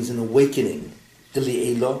 Isarus means an awakening.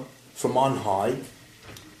 Delielo, from on high.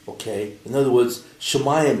 Okay, in other words,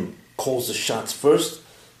 Shemayim calls the shots first,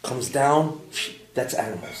 comes down, that's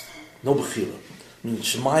animals. No bechira. I mean,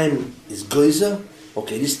 Shemayim is Geyser.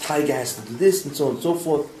 Okay, this tiger has to do this, and so on and so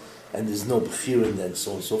forth. And there's no Bechira in that, and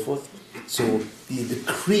so on and so forth. So the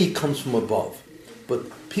decree comes from above.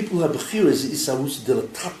 But people who have Bechira is Isarus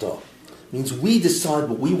Dilatata. Means we decide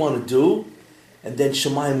what we want to do, and then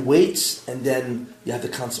Shemayim waits, and then you have the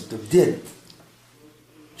concept of din,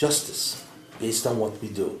 justice, based on what we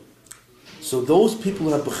do. So those people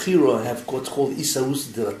who have Bechira have what's called Isarus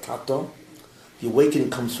Dilatata. The awakening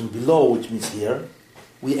comes from below, which means here.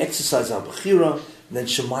 We exercise our Bechira, and then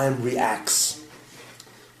Shemayim reacts.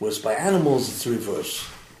 Whereas by animals, it's the reverse.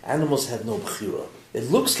 Animals have no Bechira. It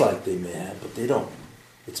looks like they may have, but they don't.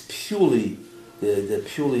 It's purely, they're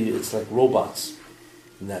purely, it's like robots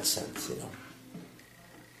in that sense, you know.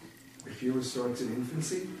 Bechira starts at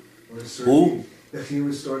infancy? Or a Who? certain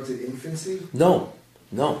Bechira starts at infancy? No.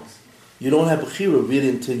 You don't have Bechira really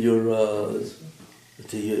until you're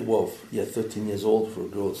 13 years old. For a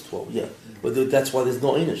girl, it's 12, yeah. But that's why there's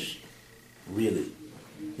no Einish, really,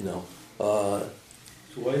 you know. So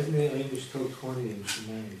why isn't the Einish till 20 in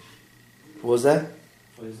Shemayim? What was that?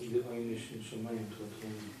 Why isn't the Einish in Shemayim till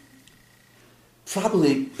 20?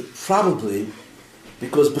 Probably,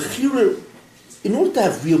 because Bechira, in order to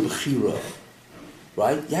have real Bechira,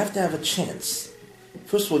 right, you have to have a chance.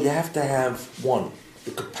 First of all, you have to have, one,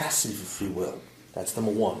 the capacity for free will. That's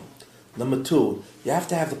number one. Number two, you have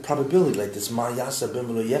to have the probability, like this Ma'yasa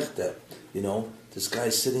Bimelo Yechte, you know, this guy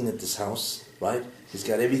is sitting at this house, right? He's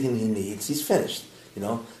got everything he needs, he's finished, you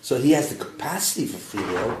know. So he has the capacity for free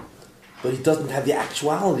will, but he doesn't have the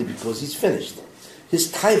actuality because he's finished.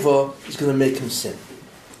 His taiva is going to make him sin.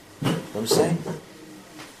 You know what I'm saying?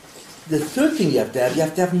 The third thing you have to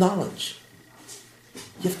have knowledge.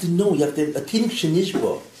 You have to know, you have to, a tin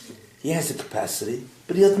shenishbo. He has the capacity,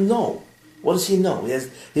 but he doesn't know. What does he know? He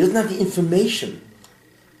doesn't have the information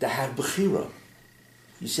to have Bechira.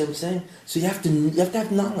 You see what I'm saying? So you have to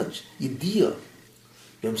have knowledge, idea. You know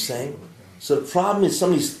what I'm saying? So the problem is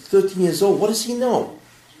somebody's 13 years old, what does he know?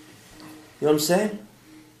 You know what I'm saying?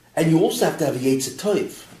 And you also have to have a Yetzer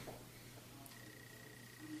Tov.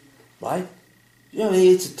 Right? You have a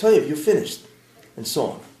Yetzer Tov, you're finished. And so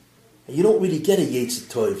on. And you don't really get a Yetzer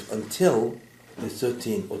Tov until you're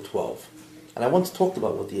 13 or 12. And I once talked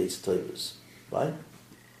about what the Yetzer Tov is. Right?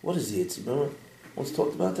 What is the Yetzer? Remember? Once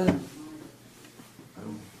talked about that?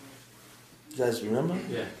 You guys remember?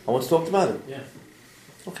 Yeah. I once talked about it? Yeah.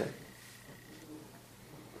 Okay.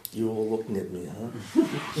 You were all looking at me, huh? I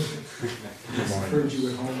must have heard you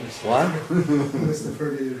at home or something. What? I must have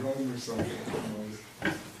heard it at home or something.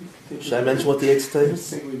 Should I mention what the Yetzer Tov is?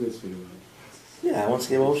 Think we did speak about it. Yeah, I once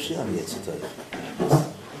gave a whole shit on the Yetzer Tov.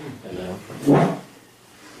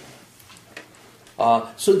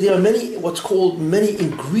 So there are many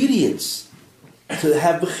ingredients to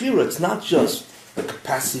have Bechira. It's not just the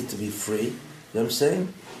capacity to be free. You know what I'm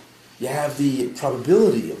saying? You have the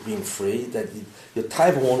probability of being free, that your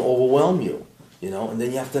taiva won't overwhelm you, you know, and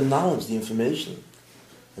then you have the knowledge, the information,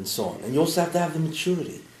 and so on. And you also have to have the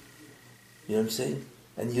maturity. You know what I'm saying?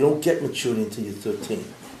 And you don't get maturity until you're 13.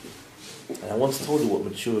 And I once told you what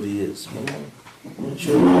maturity is. Remember what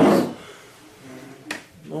maturity is?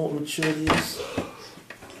 You know what maturity is?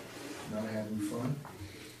 Not having fun.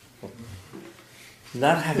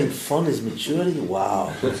 Not having fun is maturity?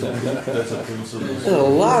 Wow. That's a principle. There are a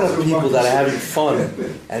lot of people that are having fun.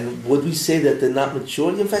 And would we say that they're not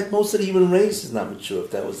mature? In fact, most of the human race is not mature,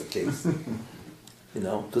 if that was the case. You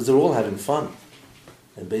know, because they're all having fun.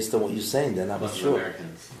 And based on what you're saying, they're not Plus mature.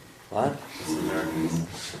 Americans. What? Plus Americans.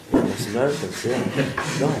 Most Americans, yeah.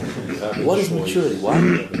 No. You have a What is choice. maturity? What?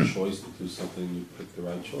 You have a choice to do something, you pick the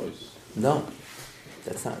right choice. No.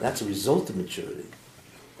 That's a result of maturity.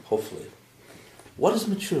 Hopefully. What is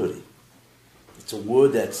maturity? It's a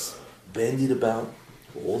word that's bandied about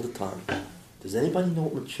all the time. Does anybody know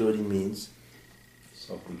what maturity means?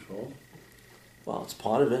 Self-control. Well, it's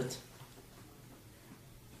part of it.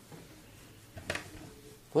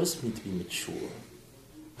 What does it mean to be mature?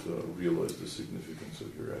 To realize the significance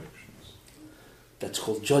of your actions. That's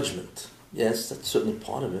called judgment. Yes, that's certainly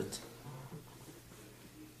part of it.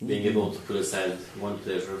 Being able to put aside one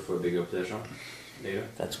pleasure for a bigger pleasure later.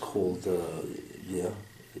 That's called,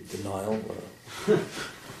 denial,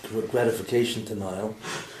 gratification denial.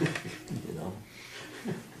 You know,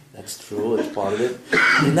 that's true. It's part of it.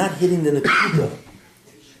 You're not hitting the nakuda.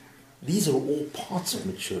 These are all parts of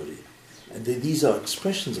maturity, and these are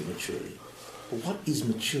expressions of maturity. But what is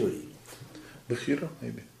maturity? Bechira,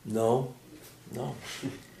 maybe. No.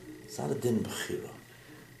 It's not a din bechira.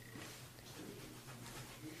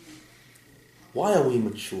 Why are we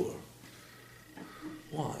mature?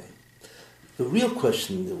 Why? The real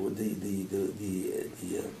question,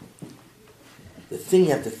 the thing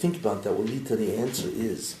you have to think about that will lead to the answer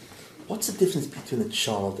is, what's the difference between a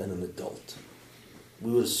child and an adult?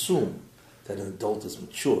 We would assume that an adult is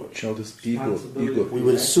mature. Child is ego. We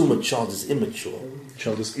would assume a child is immature.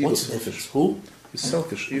 Child is ego. What's the difference? Who? He's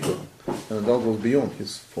selfish, ego. An adult goes beyond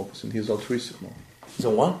his focus and he's altruistic more. So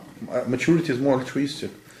what? Maturity is more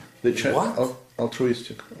altruistic. The child What?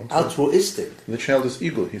 Altruistic. Altruistic. The child is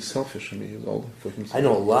ego. He's selfish. I mean, he's all for himself. I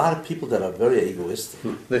know a lot of people that are very egoistic.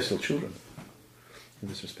 They're still children. In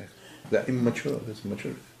this respect, they're immature. There's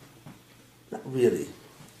maturity. Not really.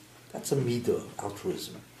 That's a midah,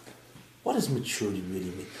 altruism. What does maturity really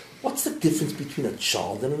mean? What's the difference between a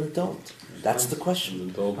child and an adult? That's the question.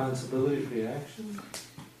 Responsibility for your actions?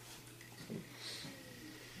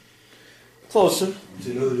 Closer.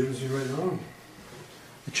 Do you know the difference between right and wrong?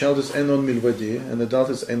 A child is enon milvadi, an adult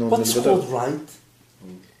is enon What's milvado. called right?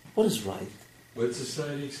 What is right? What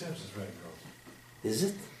society accepts as right and wrong. Is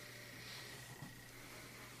it?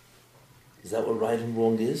 Is that what right and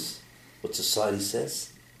wrong is? What society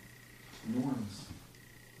says? Norms.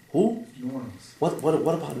 Who? Norms. What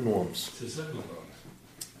about norms? Societal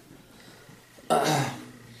norms.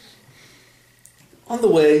 On the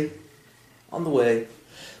way.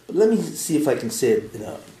 But let me see if I can say it in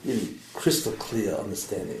a really crystal clear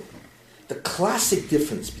understanding. The classic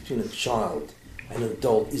difference between a child and an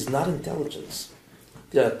adult is not intelligence.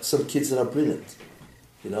 There are some kids that are brilliant.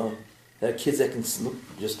 There are kids that can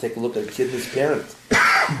just take a look at a kid and his parent.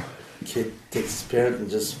 Kid takes his parent and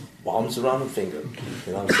just bombs around the finger.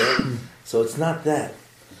 You know what I'm saying? So it's not that.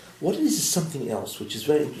 What it is something else, which is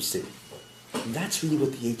very interesting. And that's really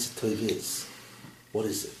what the Yetzer Tov is. What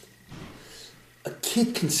is it? A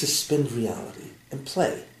kid can suspend reality and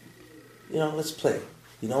play. Let's play.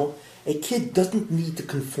 A kid doesn't need to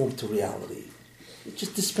conform to reality. It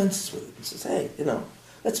just dispenses with it and says, hey,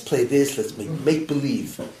 let's play this, let's make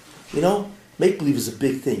believe. Make believe is a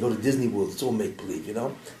big thing. Go to Disney World, it's all make believe,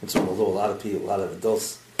 And so, although a lot of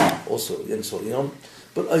adults also, and so,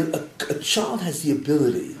 but a child has the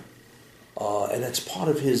ability, and that's part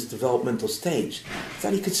of his developmental stage,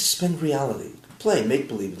 that he could suspend reality, play, make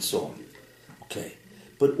believe, and so on. Okay.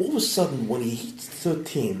 But all of a sudden, when he hits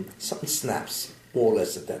 13, something snaps, more or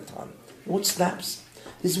less at that time. And what snaps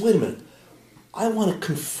is, wait a minute, I want to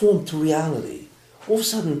conform to reality. All of a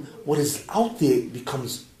sudden, what is out there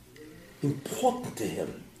becomes important to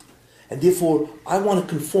him. And therefore, I want to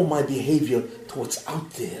conform my behavior to what's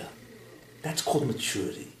out there. That's called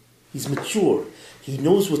maturity. He's mature. He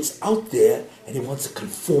knows what's out there, and he wants to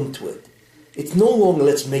conform to it. It's no longer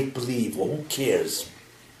let's make believe, or who cares?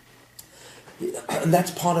 And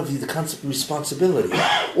that's part of the concept of responsibility.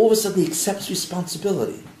 All of a sudden he accepts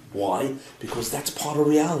responsibility. Why? Because that's part of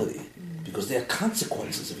reality. Because there are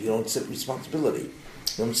consequences if you don't accept responsibility. You know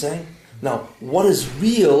what I'm saying? Now, what is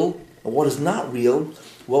real and what is not real?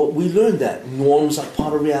 Well, we learned that. Norms are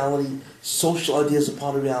part of reality. Social ideas are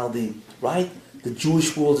part of reality. Right? The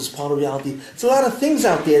Jewish world is part of reality. There's a lot of things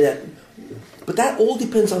out there but that all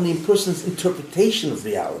depends on the person's interpretation of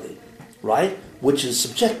reality. Right? Which is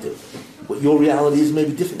subjective. What your reality is may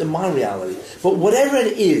be different than my reality. But whatever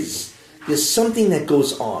it is, there's something that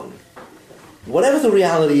goes on. Whatever the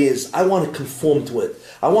reality is, I want to conform to it.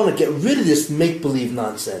 I want to get rid of this make-believe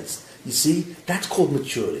nonsense. You see? That's called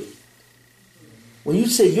maturity. When you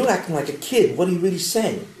say you're acting like a kid, what are you really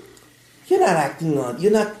saying? You're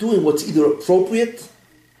not doing what's either appropriate,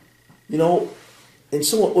 and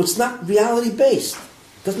so on, or it's not reality-based.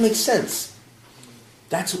 It doesn't make sense.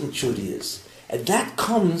 That's what maturity is. And that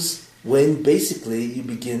comes when basically you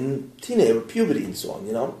begin teenage puberty and so on,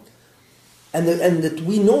 And that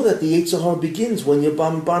we know that the Yetzer Hara begins when you're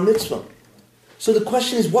bar mitzvah. So the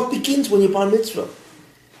question is, what begins when you're bar mitzvah?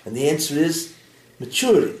 And the answer is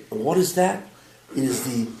maturity. And what is that? It is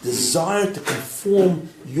the desire to conform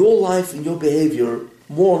your life and your behavior,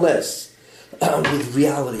 more or less, with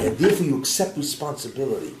reality. And therefore you accept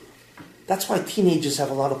responsibility. That's why teenagers have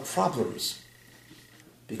a lot of problems.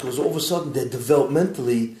 Because all of a sudden they're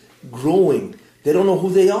developmentally growing. They don't know who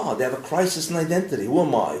they are. They have a crisis in identity. Who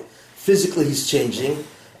am I? Physically he's changing.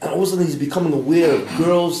 And all of a sudden he's becoming aware of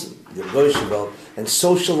girls, and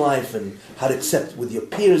social life and how to accept with your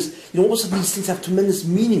peers. All of a sudden these things have tremendous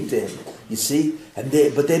meaning to him. You see?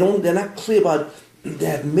 They're not clear about, they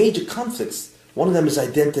have major conflicts. One of them is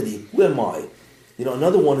identity. Who am I?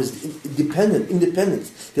 Another one is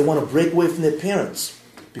independence. They want to break away from their parents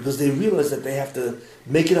because they realize that they have to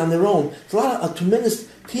make it on their own. It's a tremendous,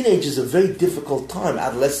 teenagers a very difficult time,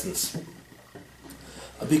 adolescence,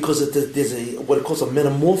 because there's what it calls a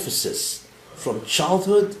metamorphosis from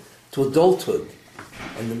childhood to adulthood.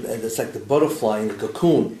 And it's like the butterfly in the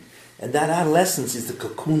cocoon. And that adolescence is the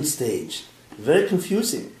cocoon stage. very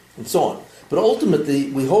confusing, and so on. But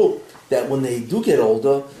ultimately, we hope that when they do get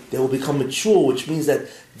older, they will become mature, which means that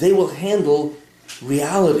they will handle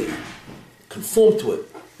reality, conform to it,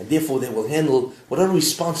 and therefore they will handle whatever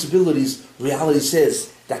responsibilities reality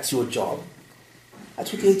says, that's your job.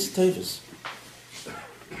 That's what the Eitz Tov is.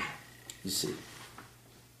 You see.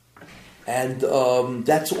 And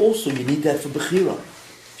that's also, you need that for Bechira.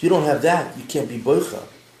 If you don't have that, you can't be Boicha.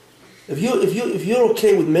 If you're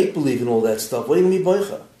okay with make-believe and all that stuff, what are you going to be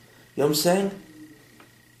Boicha? You know what I'm saying?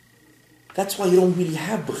 That's why you don't really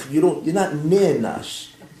have Bechira. You're not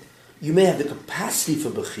Ne'enash. You may have the capacity for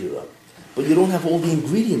Bechira, but you don't have all the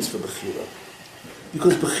ingredients for Bechira.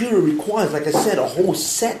 Because Bechira requires, like I said, a whole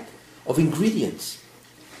set of ingredients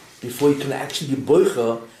before you can actually be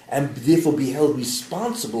Boicha and therefore be held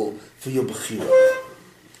responsible for your Bechira.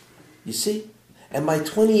 You see? And by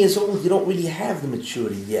 20 years old, you don't really have the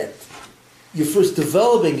maturity yet. You're first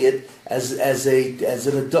developing it as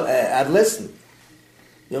an adolescent.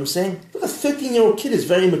 You know what I'm saying? Look, a 13-year-old kid is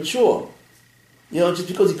very mature. You know, just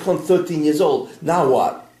because he becomes 13 years old, now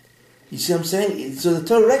what? You see what I'm saying? So the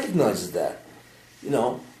Torah recognizes that. You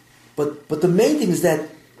know? But the main thing is that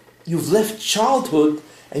you've left childhood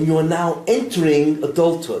and you are now entering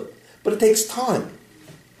adulthood. But it takes time.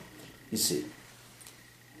 You see.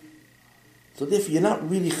 So therefore, you're not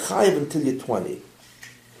really chayiv until you're 20.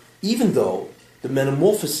 Even though the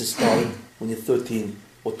metamorphosis started when you're 13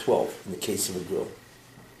 or 12, in the case of a girl.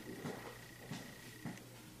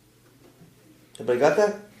 Everybody got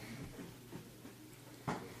that?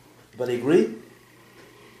 Everybody agree?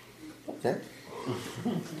 Okay.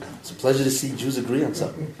 It's a pleasure to see Jews agree on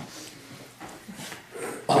something.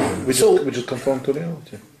 We just conform to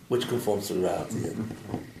reality. Which conforms to reality. Yeah.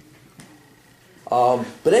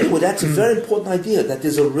 But anyway, that's a very important idea, that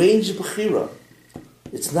there's a range of Bechira.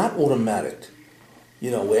 It's not automatic.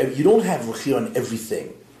 You know, where you don't have Bechira on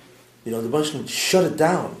everything. You know, the Baruch can shut it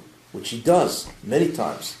down, which he does many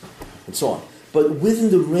times, and so on. But within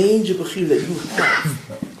the range of Bechira that you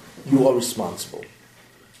have, you are responsible.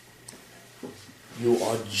 You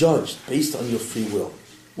are judged based on your free will.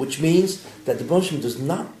 Which means that the Baruch does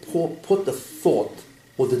not put the thought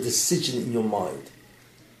or the decision in your mind.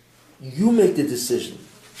 You make the decision.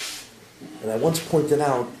 And I once pointed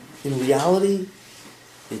out, in reality,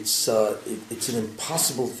 it's an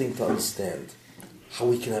impossible thing to understand, how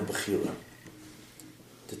we can have Bechira.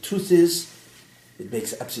 The truth is, it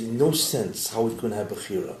makes absolutely no sense how we can have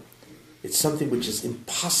Bechira. It's something which is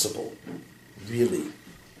impossible, really.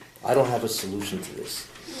 I don't have a solution to this.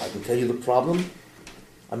 I can tell you the problem.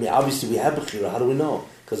 I mean, obviously we have Bechira. How do we know?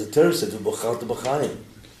 Because the Torah says, U'bocharta b'chaim.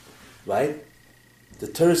 Right? The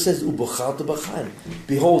Torah says, U'bocharta b'chaim.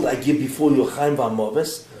 Behold, I give before you a chaim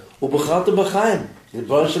v'amoves. U'bocharta b'chaim. The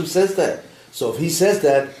Baruch Hashem says that. So if he says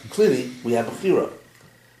that, clearly we have Bechira.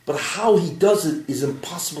 But how he does it is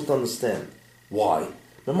impossible to understand. Why?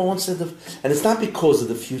 Remember once said, and it's not because of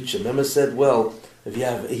the future. Remember said, well,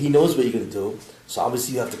 he knows what you're going to do, so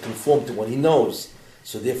obviously you have to conform to what he knows.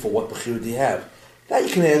 So therefore, what Bechira do you have? That you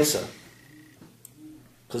can answer.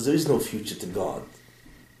 Because there is no future to God.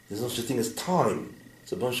 There's no such thing as time.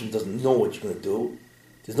 So Baruch Hashem doesn't know what you're going to do.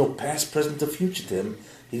 There's no past, present, or future to him.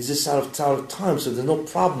 He exists out of time, so there's no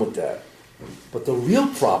problem with that. But the real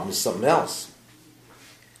problem is something else.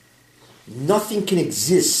 Nothing can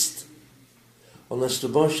exist unless the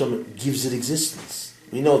Baruch Hashem gives it existence.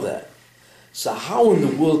 We know that. So how in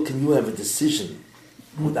the world can you have a decision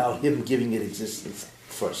without him giving it existence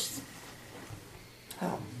first?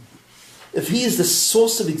 How? If he is the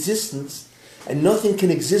source of existence and nothing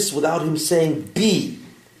can exist without him saying be,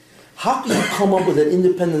 how can you come up with an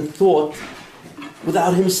independent thought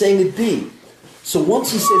without him saying it be? So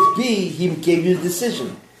once he says be, he gave you the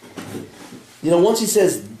decision. You know, once he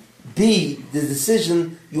says be, the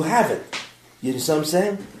decision, you have it. You understand what I'm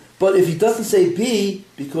saying? But if he doesn't say be,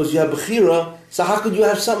 because you have Bechira, so how could you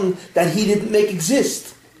have something that he didn't make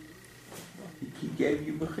exist? He gave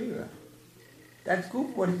you Bechira. That's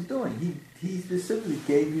good what he's doing. He specifically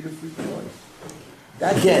gave you the free choice.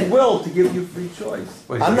 That's Again, his will to give you free choice.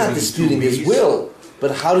 I'm not disputing his will,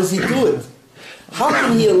 but how does he do it? How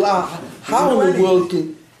can he allow, how in the world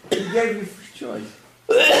can... He gave you free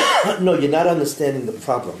choice. No, you're not understanding the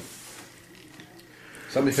problem.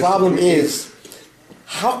 The problem is,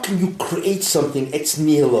 how can you create something ex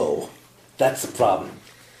nihilo? That's the problem.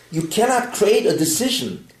 You cannot create a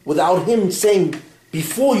decision without him saying,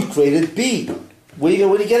 before you create it, be. Where do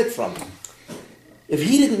you get it from? If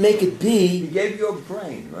he didn't make it be... He gave you a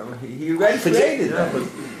brain. He already created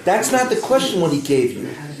it. That's not the question what he gave you.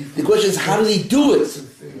 The question is, how did he do it?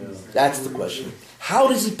 That's the question. How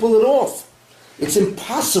does he pull it off? It's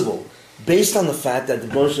impossible. based on the fact that the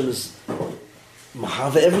Baruch Shem is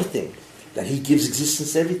Mahava everything, that he gives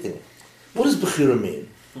existence to everything. What does Bechira mean?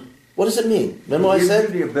 What does it mean? Remember what I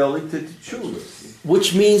said? The ability to choose.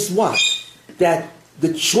 Which means what? That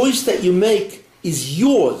the choice that you make is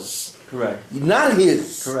yours, Correct. not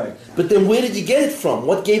his. Correct. But then where did you get it from?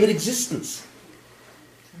 What gave it existence?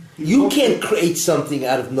 You can't create something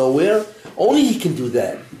out of nowhere. Only he can do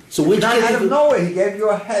that. So where'd you Not get out it? of nowhere. He gave you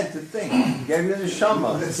a head to think. He gave you the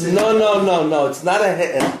neshama. No. It's not a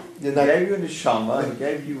head. You're He not. gave you the neshama. He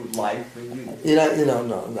gave you life. And you,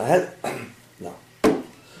 No.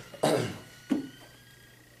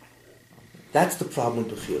 That's the problem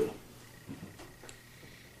with Bechira.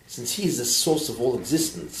 Since he is the source of all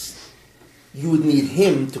existence, you would need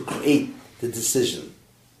him to create the decision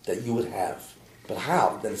that you would have. But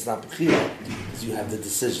how? Then it's not Bechira, because you have the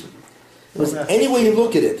decision. Because any way you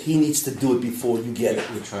look at it, he needs to do it before you get it.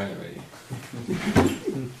 We tried already.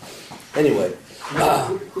 Anyway,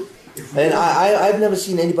 and I've never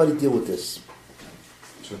seen anybody deal with this.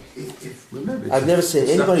 I've never seen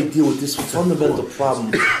anybody deal with this fundamental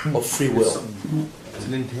problem of free will.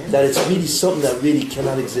 That it's really something that really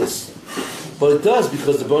cannot exist. But it does,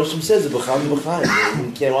 because the Baruch Shem says it, B'chaim B'chaim.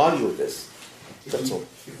 You can't argue with this. That's all.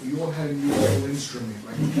 If we all had a musical instrument,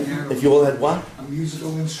 like a piano. If you all had what? A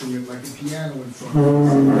musical instrument, like a piano in front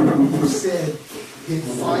of us. You said, hit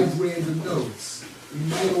 5 random notes. We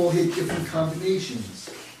might all hit different combinations.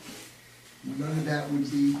 None of that would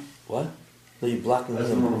be... What? No, you're blocking I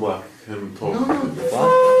him. don't block him No, talking. no.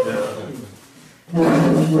 What?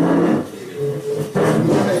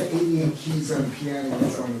 We had 88 keys on piano in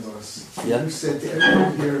front of us. Yeah. You said to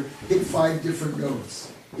everyone here, hit 5 different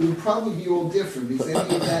notes. It would probably be all different. Is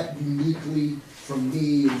any of that uniquely from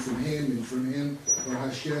me and from him and from him? Or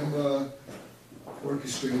Hashem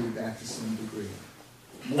orchestrated that to some degree?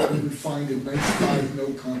 What we would find a nice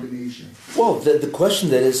 5-note combination. Well, the question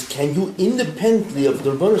then is, can you independently of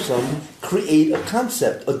the Rebbeinu Shalom create a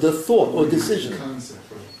concept, the thought, or decision? Concept,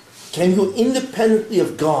 right? Can you independently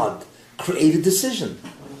of God create a decision?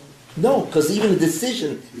 No, because even a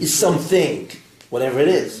decision is something, whatever it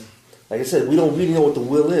is. Like I said, we don't really know what the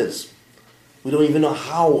will is. We don't even know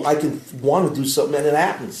how I can want to do something and it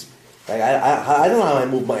happens. Like I don't know how I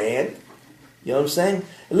move my hand. You know what I'm saying?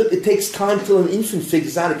 And look, it takes time till an infant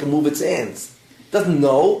figures out it can move its hands. Doesn't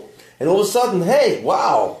know. And all of a sudden, hey,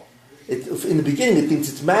 wow. In the beginning, it thinks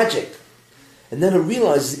it's magic. And then it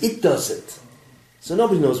realizes it does it. So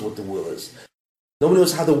nobody knows what the will is. Nobody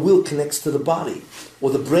knows how the will connects to the body.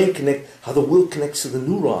 Or the brain how the will connects to the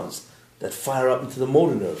neurons that fire up into the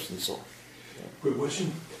motor nerves and so on. Quick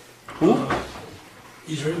question. Who?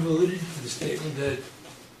 Is there any validity to the statement that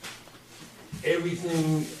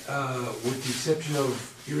everything, with the exception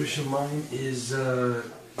of Yerushalayim, is, in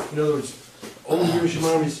other words, only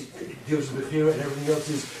Yerushalayim deals with Bechira and everything else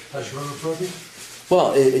is Hashemah Pravi?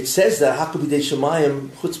 Well, it says that Hakabidei Shemayim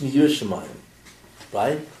chutz mi Yerushalayim,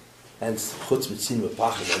 right? And chutz mitzin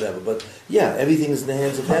v'pachim, whatever. But yeah, everything is in the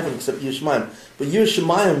hands of heaven except Yerushalayim. But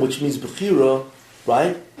Yerushalayim, which means Bechira,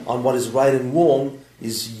 right, on what is right and wrong,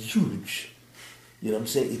 is huge. You know what I'm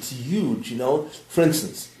saying? It's huge, you know. For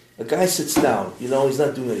instance, a guy sits down, you know, he's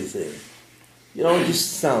not doing anything. You know, he just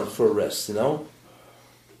sits down for a rest, you know.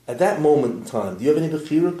 At that moment in time, do you have any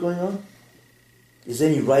Bechira going on? Is there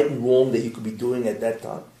any right and wrong that you could be doing at that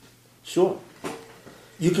time? Sure.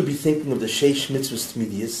 You could be thinking of the Sheish Mitzvahs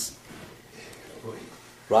Tmidius.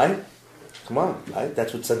 Right? Come on, right?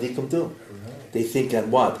 That's what tzaddikim do. They think,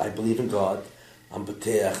 and what? I believe in God. I'm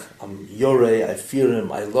B'teach. I'm Yoreh. I fear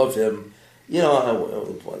Him. I love Him. You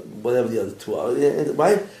know, whatever the other two are.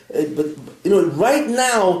 Right? But, you know, right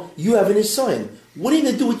now, you have an Nisayon. What are you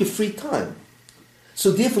going to do with your free time?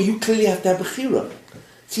 So therefore, you clearly have to have Bechira.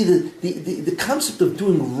 See, the concept of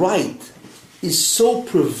doing right is so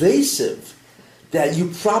pervasive that you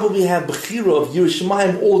probably have Bechira of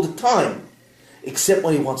Yerushalayim all the time, except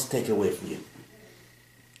when he wants to take it away from you.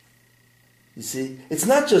 You see? It's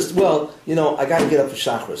not just, well, you know, I got to get up for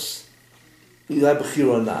Shachris. You have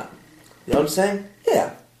Bechira or not. You know what I'm saying?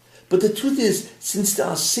 Yeah. But the truth is, since there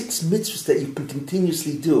are 6 mitzvahs that you can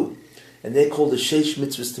continuously do, and they're called the Sheish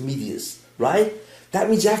mitzvahs Tamidius, right? That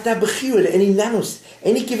means you have to have Bechira at any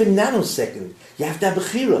given nanosecond. You have to have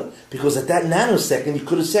Bechira. Because at that nanosecond, you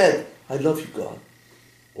could have said, I love you, God.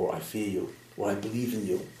 Or I fear you. Or I believe in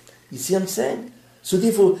you. You see what I'm saying? So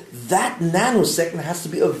therefore, that nanosecond has to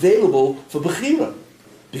be available for Bechira.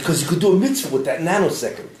 Because you could do a mitzvah with that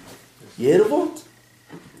nanosecond. You hear the vote?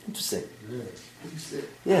 Interesting.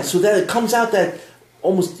 Yeah, so that it comes out that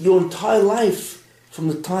almost your entire life, from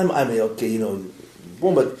the time, I mean, okay, you know,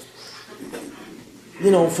 but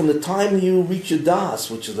from the time you reach your das,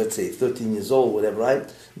 which is, let's say, 13 years old, whatever,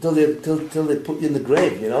 right? Until they put you in the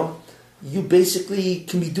grave, you basically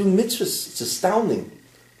can be doing mitzvahs. It's astounding.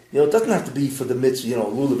 It doesn't have to be for the mitzvah,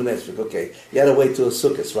 lulav and esrog, okay. You had to wait till a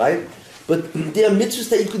sukkahs, right? But there are mitzvahs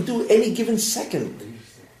that you can do any given second.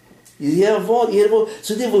 You hear a vote.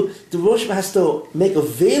 So therefore, the Rosh Hashanah has to make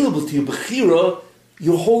available to you, bechira,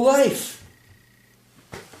 your whole life.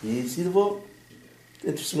 You see the vote?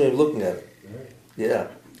 Interesting way of looking at it. Yeah.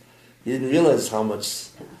 You didn't realize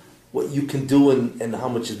what you can do and how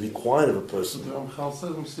much is required of a person. The Ramchal says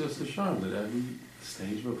in Mesilas Yesharim that every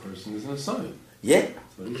stage of a person is an assignment. Yeah.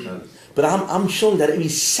 That's what he says. But I'm showing that every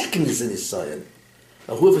second is an Isayan.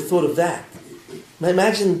 Now, whoever thought of that? Now,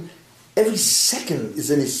 imagine every second is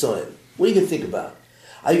an Isayan. What are you going to think about?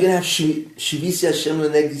 Are you going to have Shivisi Hashem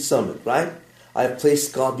Lenegdi Summit, right? I have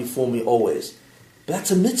placed God before me always. But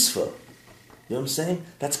that's a mitzvah. You know what I'm saying?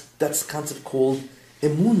 That's a concept called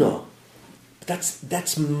emunah. That's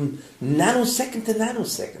nanosecond to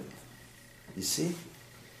nanosecond. You see?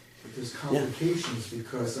 But there's complications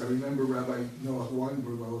because I remember Rabbi Noah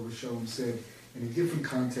Weinberg, Oliver Shalom, said in a different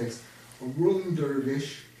context, a whirling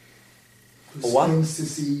dervish who seems to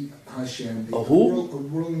see Hashem. A who? A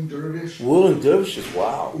whirling dervish. Whirling dervishes,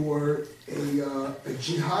 wow. Or a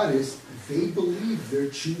jihadist, they believe they're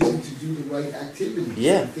choosing to do the right activities.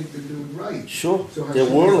 Yeah. They think they're doing right. Sure. So They're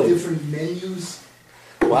Hashem whirling. has different menus.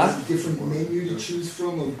 What? Has a different menu to choose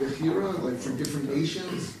from of Bechira, like for different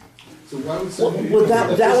nations. So why would Well,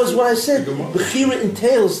 somebody... that was what I said. Bechira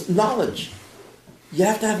entails knowledge. You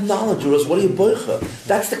have to have knowledge, or else what are you boicha?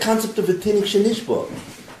 That's the concept of a tinik shenishba.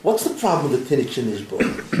 What's the problem with a tinik shenishba?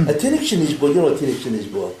 A tinik shenishba, you know what a tinik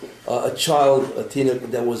shenishba? A child, a tinik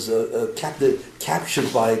that was captured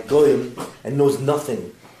by goyim and knows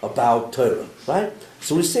nothing about Torah, right?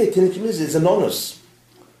 So we say tinik shenishba is an onus.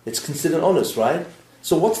 It's considered onus, right?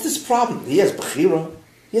 So what's this problem? He has bechira.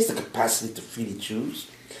 He has the capacity to freely choose.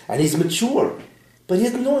 And he's mature. But he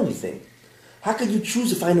doesn't know anything. How could you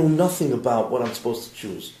choose if I know nothing about what I'm supposed to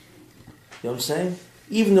choose? You know what I'm saying?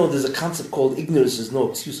 Even though there's a concept called ignorance is no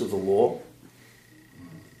excuse of the law.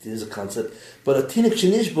 There's a concept. But a tinik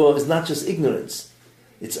shenishba is not just ignorance.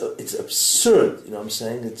 It's absurd. You know what I'm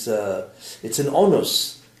saying? It's an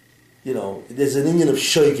onus. There's an Indian of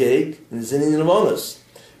shoygeg and there's an Indian of onus.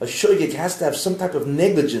 A shoygeg has to have some type of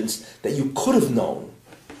negligence that you could have known.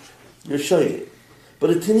 You're a shoygeg. But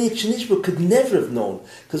a tinik shenishba could never have known,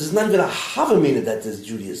 because it's not even a havamina that is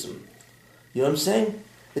Judaism. You know what I'm saying?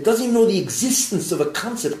 It doesn't even know the existence of a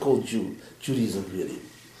concept called Judaism, really.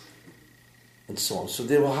 And so on. So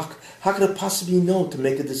how could it possibly know to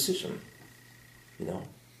make a decision? To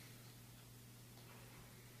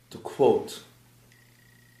quote...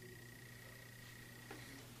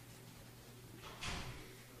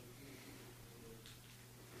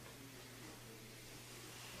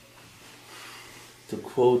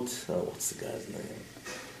 what's the guy's name?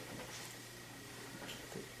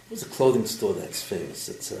 There's a clothing store that's famous.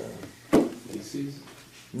 It's Macy's?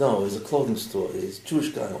 No, it's a clothing store. It's a Jewish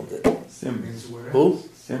guy owned it. Sims. Who?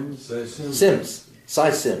 Sims. Sims.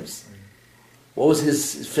 Cy Sims. What was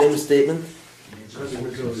his famous statement?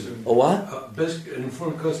 Oh, what? Best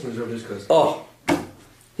informed customers are best customers. Oh,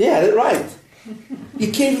 he had it right.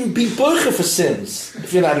 You can't even be burger for Sims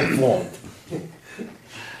if you're not informed.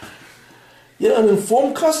 An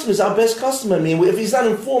informed customer is our best customer. I mean, if he's not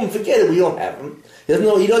informed, forget it. We don't have him.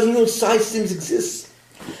 He doesn't even know size Sims exists.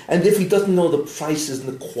 And if he doesn't know the prices and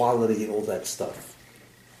the quality and all that stuff.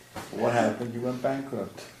 What happened? You went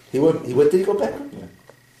bankrupt. Did he go bankrupt? Yeah.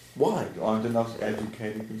 Why? You aren't enough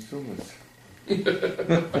educated consumers.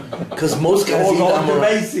 Because most guys all eat going to Amora.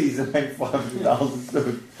 Macy's and make $500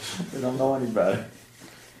 suit. They don't know any better.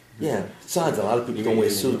 Yeah, besides, a lot of people don't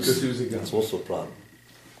wear suits. Because That's also a problem.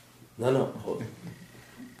 No. No.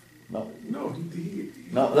 No,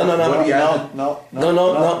 No.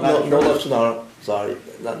 No, left Shonara. Sorry.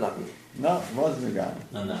 Not. No, it wasn't a guy.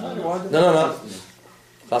 No.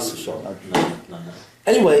 That's for sure.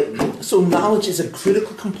 Anyway, so knowledge is a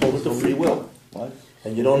critical component of free will. What?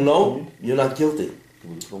 And you don't know, you're not guilty.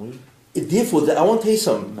 Therefore, I want to tell you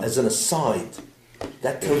something, as an aside,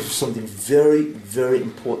 that tells you something very, very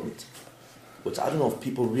important. Which I don't know if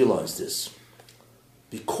people realize this.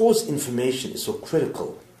 Because information is so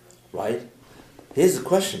critical, right? Here's the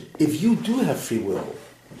question. If you do have free will,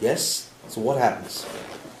 yes? So what happens?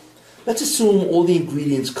 Let's assume all the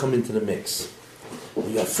ingredients come into the mix.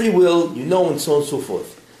 You have free will, you know, and so on and so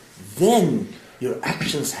forth. Then your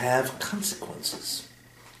actions have consequences.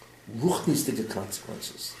 Ruchnistige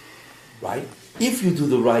consequences. Right? If you do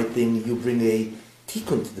the right thing, you bring a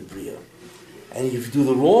tikkun to the bria. And if you do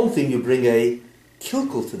the wrong thing, you bring a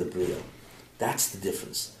kilkul to the Bria. That's the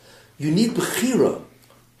difference. You need Bechira.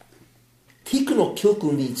 Tikkun or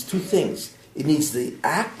kilkul needs two things. It needs the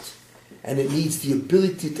act, and it needs the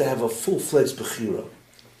ability to have a full-fledged Bechira.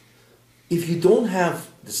 If you don't have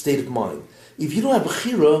the state of mind, if you don't have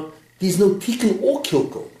Bechira, there's no Tikkun or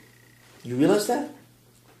kilkul. You realize that?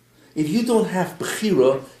 If you don't have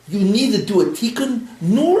Bechira, you neither do a Tikkun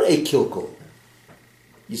nor a kilkul.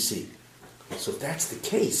 You see. So if that's the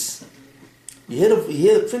case, you hear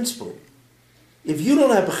the principle. If you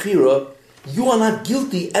don't have Bechira, you are not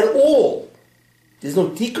guilty at all. There's no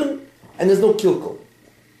Tikkun and there's no kilkul.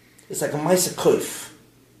 It's like a Maisa Koif.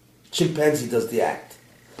 Chimpanzee does the act.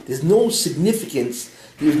 There's no significance,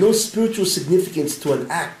 there's no spiritual significance to an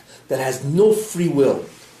act that has no free will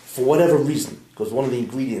for whatever reason, because one of the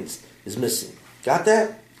ingredients is missing. Got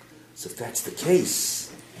that? So if that's the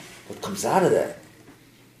case, what comes out of that?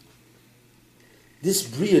 This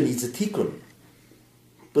Bria needs a Tikkun.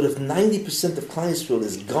 But if 90% of Klal Yisrael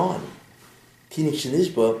is gone, Tinik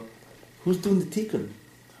Shenishba, who's doing the Tikkun?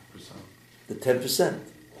 10%. The 10%.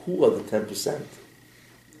 Who are the 10%?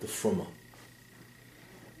 The Fruma.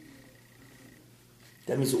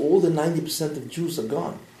 That means all the 90% of Jews are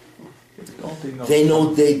gone. They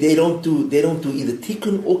know they don't do either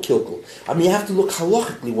Tikkun or Kilkul. I mean, you have to look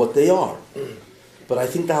halachically what they are. But I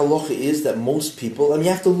think the halacha is that most people, I mean,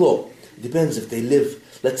 you have to look. It depends if they live,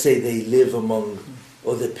 let's say they live among,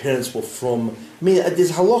 or their parents were from, I mean,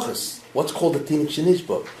 there's halachas. What's called the Tinik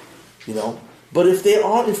Shenishba, you know? But if they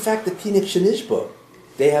are, in fact, the Tinik Shenishba,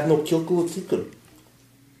 they have no Kilkul or Tikkun.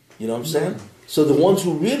 You know what I'm saying? So the ones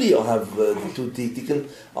who really have the Tikkun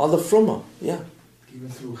are the Fruma, yeah. Even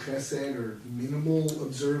through chesed or minimal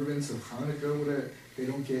observance of Hanukkah, whatever, they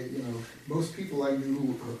don't get, you know, most people I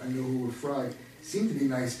know who were fried seem to be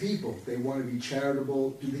nice people. They want to be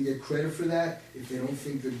charitable. Do they get credit for that if they don't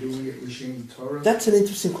think they're doing it l'shem Torah? That's an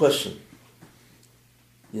interesting question.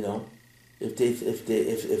 You know,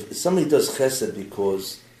 if somebody does chesed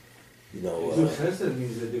because, you know, chesed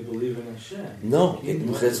means that they believe in Hashem. no, they do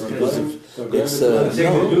chesed because of it's I'm saying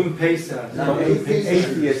they're no. doing Pesach.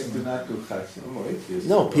 Atheists do not do chesed.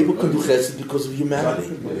 No, people can do chesed because of humanity.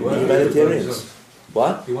 Humanitarians.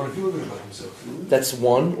 What? They want to feel good about themselves. That's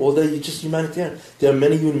one, or they're just humanitarian. There are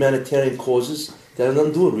many humanitarian causes that have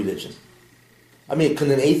nothing to do with religion. I mean, can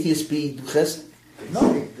an atheist be do chesed?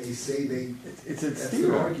 No, they say It's that's theory.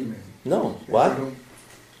 their argument. No. That What?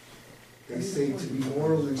 They say to be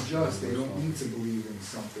moral and just, they don't need to believe in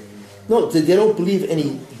something. No, they don't believe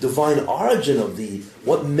any divine origin of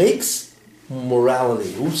what makes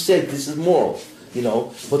morality. Who said this is moral? You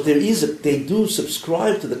know, but they do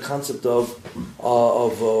subscribe to the concept of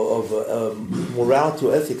morality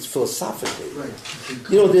or ethics philosophically. Right.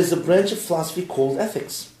 You know, there's a branch of philosophy called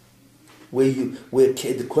ethics, where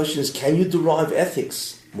the question is, can you derive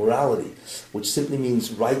ethics, morality, which simply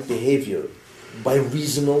means right behavior, by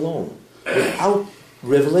reason alone, without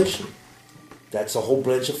revelation? That's a whole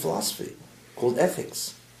branch of philosophy called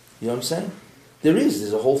ethics. You know what I'm saying?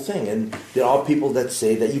 There's a whole thing, and there are people that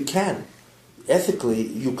say that you can. Ethically,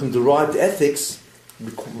 you can derive ethics,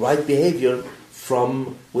 right behavior,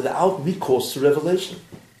 from without recourse to revelation.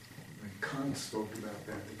 Kant spoke about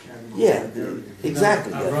that. The category Yeah, of narrative.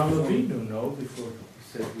 exactly. Yeah. Avraham Avinu, no, before he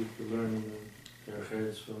said we could learn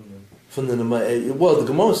Derech From the the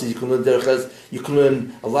Gemara says you can learn Derech Eretz, you can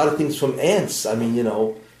learn a lot of things from ants. I mean, you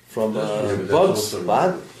know, from bugs.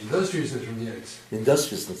 What? Industriousness from the eggs.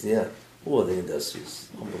 Industriousness, yeah. Oh, the industrious,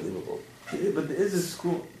 unbelievable. Yeah, but there is a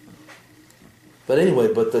school. But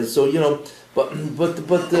anyway, so you know, but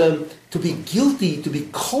to be guilty, to be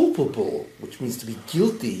culpable, which means to be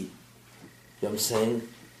guilty. You know what I'm saying?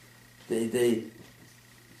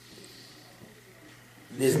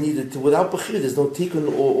 There's neither without bechir. There's no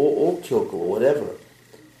tikkun or kilkul or whatever.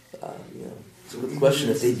 You know, it's a good question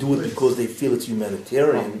if they do it because they feel it's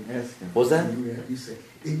humanitarian. What's that? You say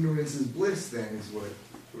ignorance is bliss. Then is what.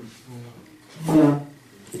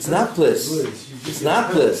 It's not bliss. It's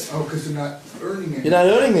not bliss. Oh, because you're not earning anything. You're not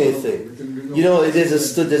earning anything. You know, there's a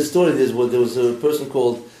story. There was a person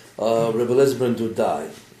called Rebbe Eliezer ben Dudai.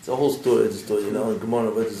 It's a whole story. It's a story, you know, in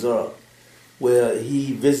Gemara Avodah Zarah, where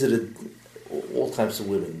he visited all types of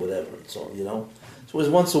women, whatever, and so on, you know. So there was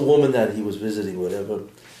once a woman that he was visiting, whatever,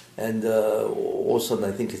 and all of a sudden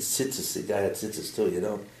I think it's tzitzis. The guy had tzitzis too, you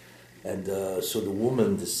know. And so the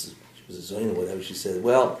woman, she was a zoyna or whatever, she said,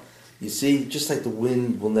 well, you see, just like the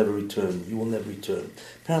wind will never return, you will never return.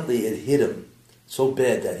 Apparently it hit him so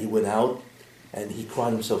bad that he went out and he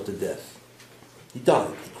cried himself to death. He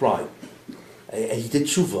died, he cried. And he did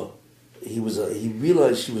tshuva. He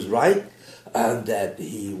realized she was right, and that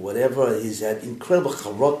he's had incredible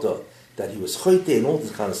charata, that he was choite and all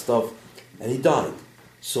this kind of stuff, and he died.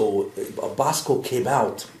 So a Basko came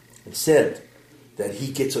out and said that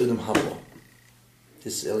he gets Olam Haba.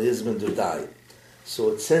 This Eliezer ben died.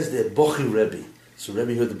 So it says there, Bochi Rebbe. So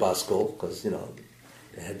Rebbe heard the Basko, because, they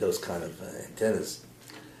had those kind of antennas.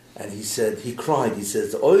 And he said, he cried, he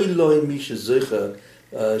says, Oy loy misha zoicha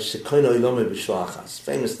shekoin oilome b'shvachas.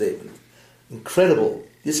 Famous statement. Incredible.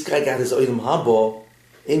 This guy got his Olam Haba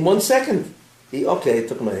in 1 second. It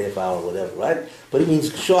took him a half hour or whatever, right? But it means,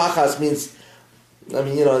 shvachas means,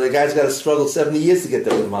 the guy's got to struggle 70 years to get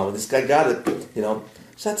the Olam Haba. This guy got it,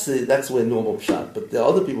 So that's the way normal pshat. But the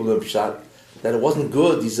other people know pshat, that it wasn't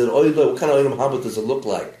good. He said, what kind of Olam Haba does it look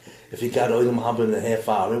like if he got Olam Haba in a half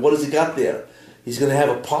hour? What has he got there? He's going to have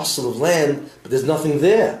a parcel of land, but there's nothing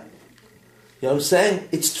there. You know what I'm saying?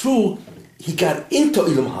 It's true, he got into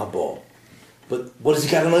Olam Haba. But what has he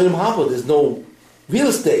got in Olam Haba? There's no real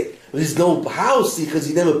estate. There's no house because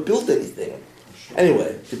he never built anything.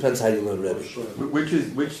 Anyway, depends how you learn Rebbe. Which do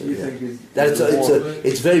you think is...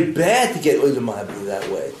 It's very bad to get Olam Haba that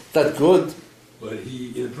way. It's not good. But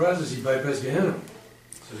in the process, he bypassed Gehenna.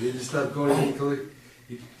 So he just stopped going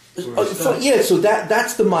so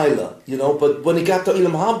that's the Maila, but when he got to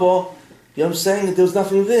Olam Haba, you know what I'm saying, there was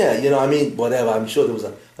nothing there, whatever, I'm sure there was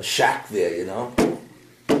a shack there,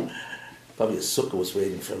 Probably a sukkah was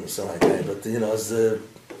waiting for him or something like that, but,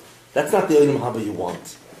 that's not the Olam Haba you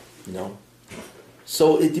want,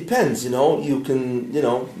 So it depends, you can,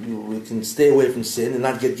 you can stay away from sin and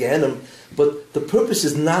not get Gehenna, but the purpose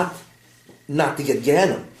is not to get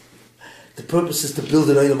Gehenna. The purpose is to build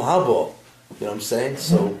an Olam Haba. You know what I'm saying?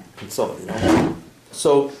 So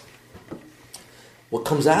what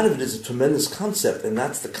comes out of it is a tremendous concept, and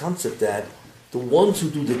that's the concept that the ones who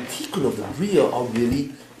do the tikkun of the Bria are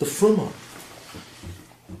really the Fruma.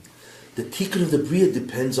 The tikkun of the Bria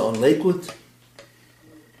depends on Lakewood,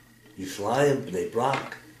 Yerushalayim, Bnei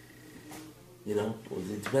Brak. It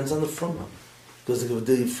depends on the Fruma. Because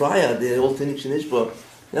the Fraya, they're all Tinik Shenishba,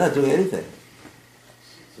 they're not doing anything.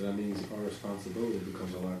 So that means our responsibility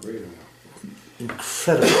becomes a lot greater now.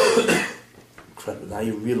 Incredible. Now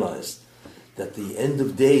you realize that the end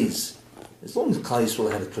of days, as long as Klal Yisrael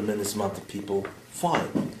had a tremendous amount of people,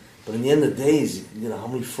 fine. But in the end of days, how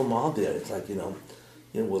many from are there? It's like,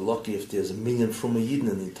 we're lucky if there's 1 million from Yidden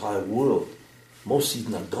in the entire world. Most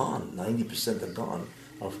Yidden are gone. 90% are gone.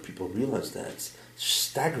 I don't know if people realize that. It's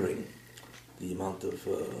staggering, the amount of,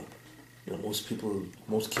 most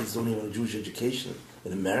kids don't even have a Jewish education.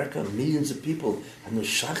 In America, millions of people have no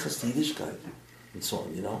shaykhs to Yiddishkeit. And so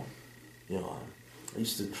on, I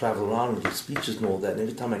used to travel around and give speeches and all that, and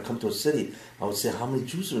every time I come to a city, I would say, how many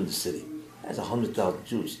Jews are in the city? There's 100,000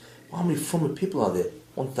 Jews. Well, how many former people are there?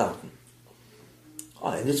 1,000.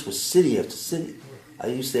 And this was city after city. I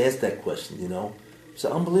used to ask that question, It's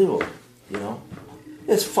unbelievable,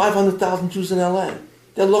 There's 500,000 Jews in LA.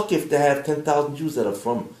 They're lucky if they have 10,000 Jews that are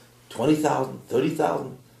from 20,000,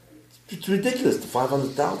 30,000. It's ridiculous, the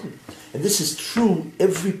 500,000. And this is true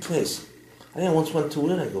every place. I once went to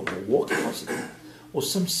walk across it, or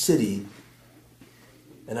some city,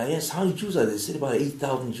 and I asked, how many Jews are there? They said about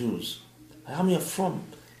 8,000 Jews. How many are from?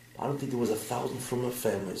 I don't think there was 1,000 from their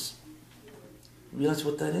families. You realize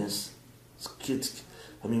what that is? It's kids.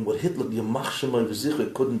 What Hitler, Yamach Shemai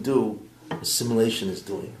V'zichri, couldn't do, assimilation is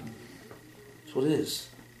doing. That's what it is.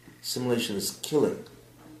 Assimilation is killing.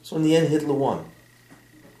 So in the end, Hitler won.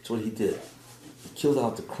 That's what he did. He killed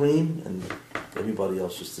out the cream, and everybody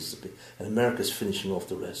else just disappeared. And America's finishing off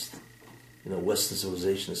the rest. Western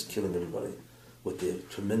civilization is killing everybody with their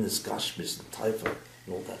tremendous gashmis and taifa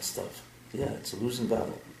and all that stuff. Yeah, it's a losing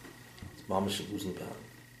battle. It's mamash a losing battle.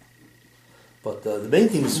 But the main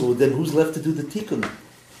thing is, so then who's left to do the tikkun?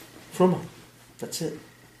 From him. That's it.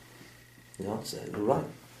 You're right.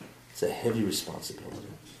 It's a heavy responsibility.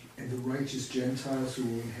 And the righteous Gentiles who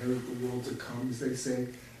will inherit the world to come, as they say,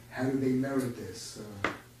 how do they merit this?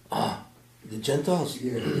 The Gentiles?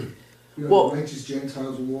 Yeah. The righteous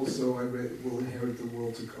Gentiles will also, will inherit the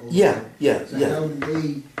world to come. Yeah. So how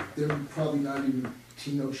do they're probably not even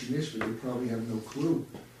Tino Shanish, but they probably have no clue.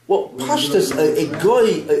 Well, Pashtas,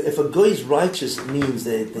 if a guy is righteous, means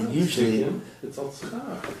they usually... It's all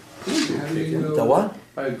tzchar. The what?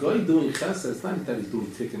 By a guy doing chesed, it's not that he's doing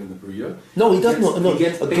tikkun in the bria. No, he doesn't. No, a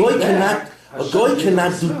guy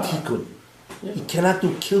cannot do tikkun. Yeah. He cannot do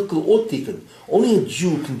kilkul or tikkun. Only a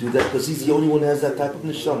Jew can do that because he's the only one who has that type of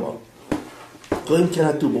neshama. Goyim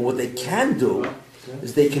cannot do, but what they can do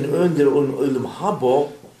is they can earn their own olam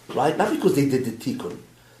haba, right? Not because they did the tikkun.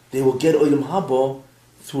 They will get olam haba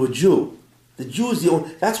through a Jew. The Jew is the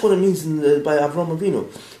only. That's what it means by Avraham Avinu.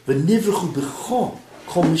 V'nivrechu b'cho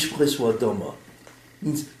kol mishpres v'adama.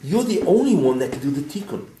 Means you're the only one that can do the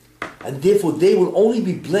tikkun, and therefore they will only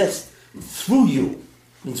be blessed through you.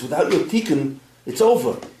 Means without your tikkun, it's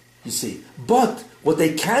over. You see, but what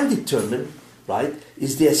they can determine, right,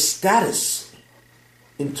 is their status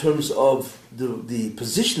in terms of the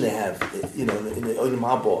position they have, in the Olam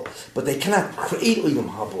Haba. But they cannot create Olam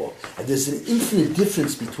Haba, and there's an infinite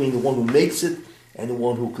difference between the one who makes it and the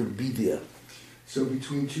one who could be there. So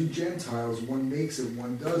between two Gentiles, one makes it,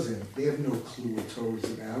 one doesn't. They have no clue what Torah is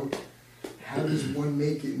about. How does one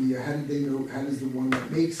make it? How do they know? How does the one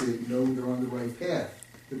that makes it know they're on the right path?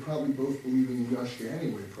 They're probably both believing in Yashka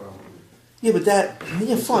anyway, probably. Yeah, but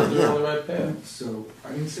fine, They're on yeah. the right path. So I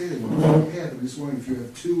didn't say they were on the right path. I'm just wondering if you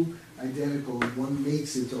have two identical, one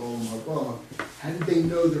makes it to Olam Haba. How did they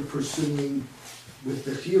know they're pursuing with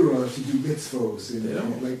the hero to do mitzvos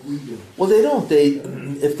and like we do? Well, they don't.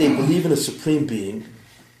 If they believe in a supreme being,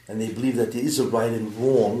 and they believe that there is a right and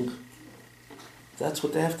wrong, that's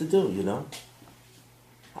what they have to do.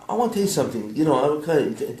 I want to tell you something.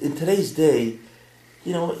 In today's day,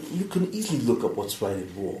 you can easily look up what's right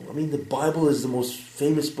and wrong. I mean, the Bible is the most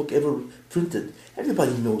famous book ever printed.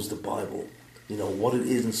 Everybody knows the Bible, what it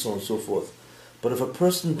is and so on and so forth. But if a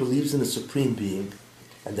person believes in a supreme being,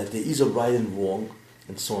 and that there is a right and wrong,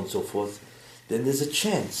 and so on and so forth, then there's a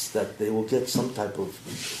chance that they will get some type of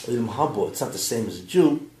Olam Haba. It's not the same as a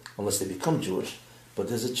Jew, unless they become Jewish, but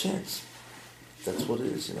there's a chance. That's what it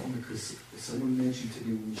is, Because someone mentioned to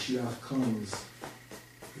me when Mashiach comes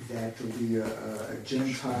that there'll be a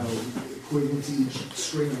Gentile equivalent to each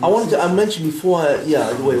string. I mentioned before, wait,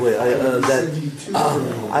 I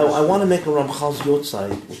want to make a Ramchal's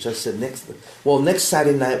Yotzai, which I said next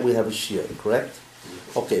Saturday night we have a Shir, correct?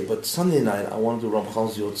 Okay, but Sunday night I want to do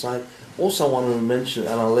Ramchal's Yotzai. Also I want to mention,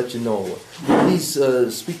 and I'll let you know, please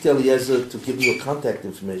speak to Eliezer to give you your contact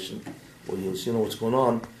information, or you'll know what's going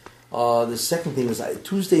on. The second thing is,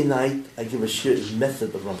 Tuesday night I give a Shir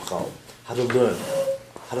method of Ramchal, how to learn,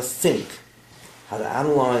 how to think, how to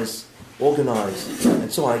analyze, organize,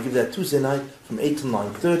 and so on. I give that Tuesday night from 8 to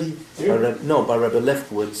 9:30 by Rebbe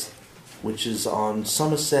Lefkowitz, which is on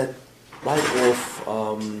Somerset, right off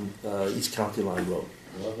East County Line Road.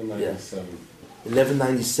 1197.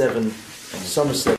 1197 Somerset.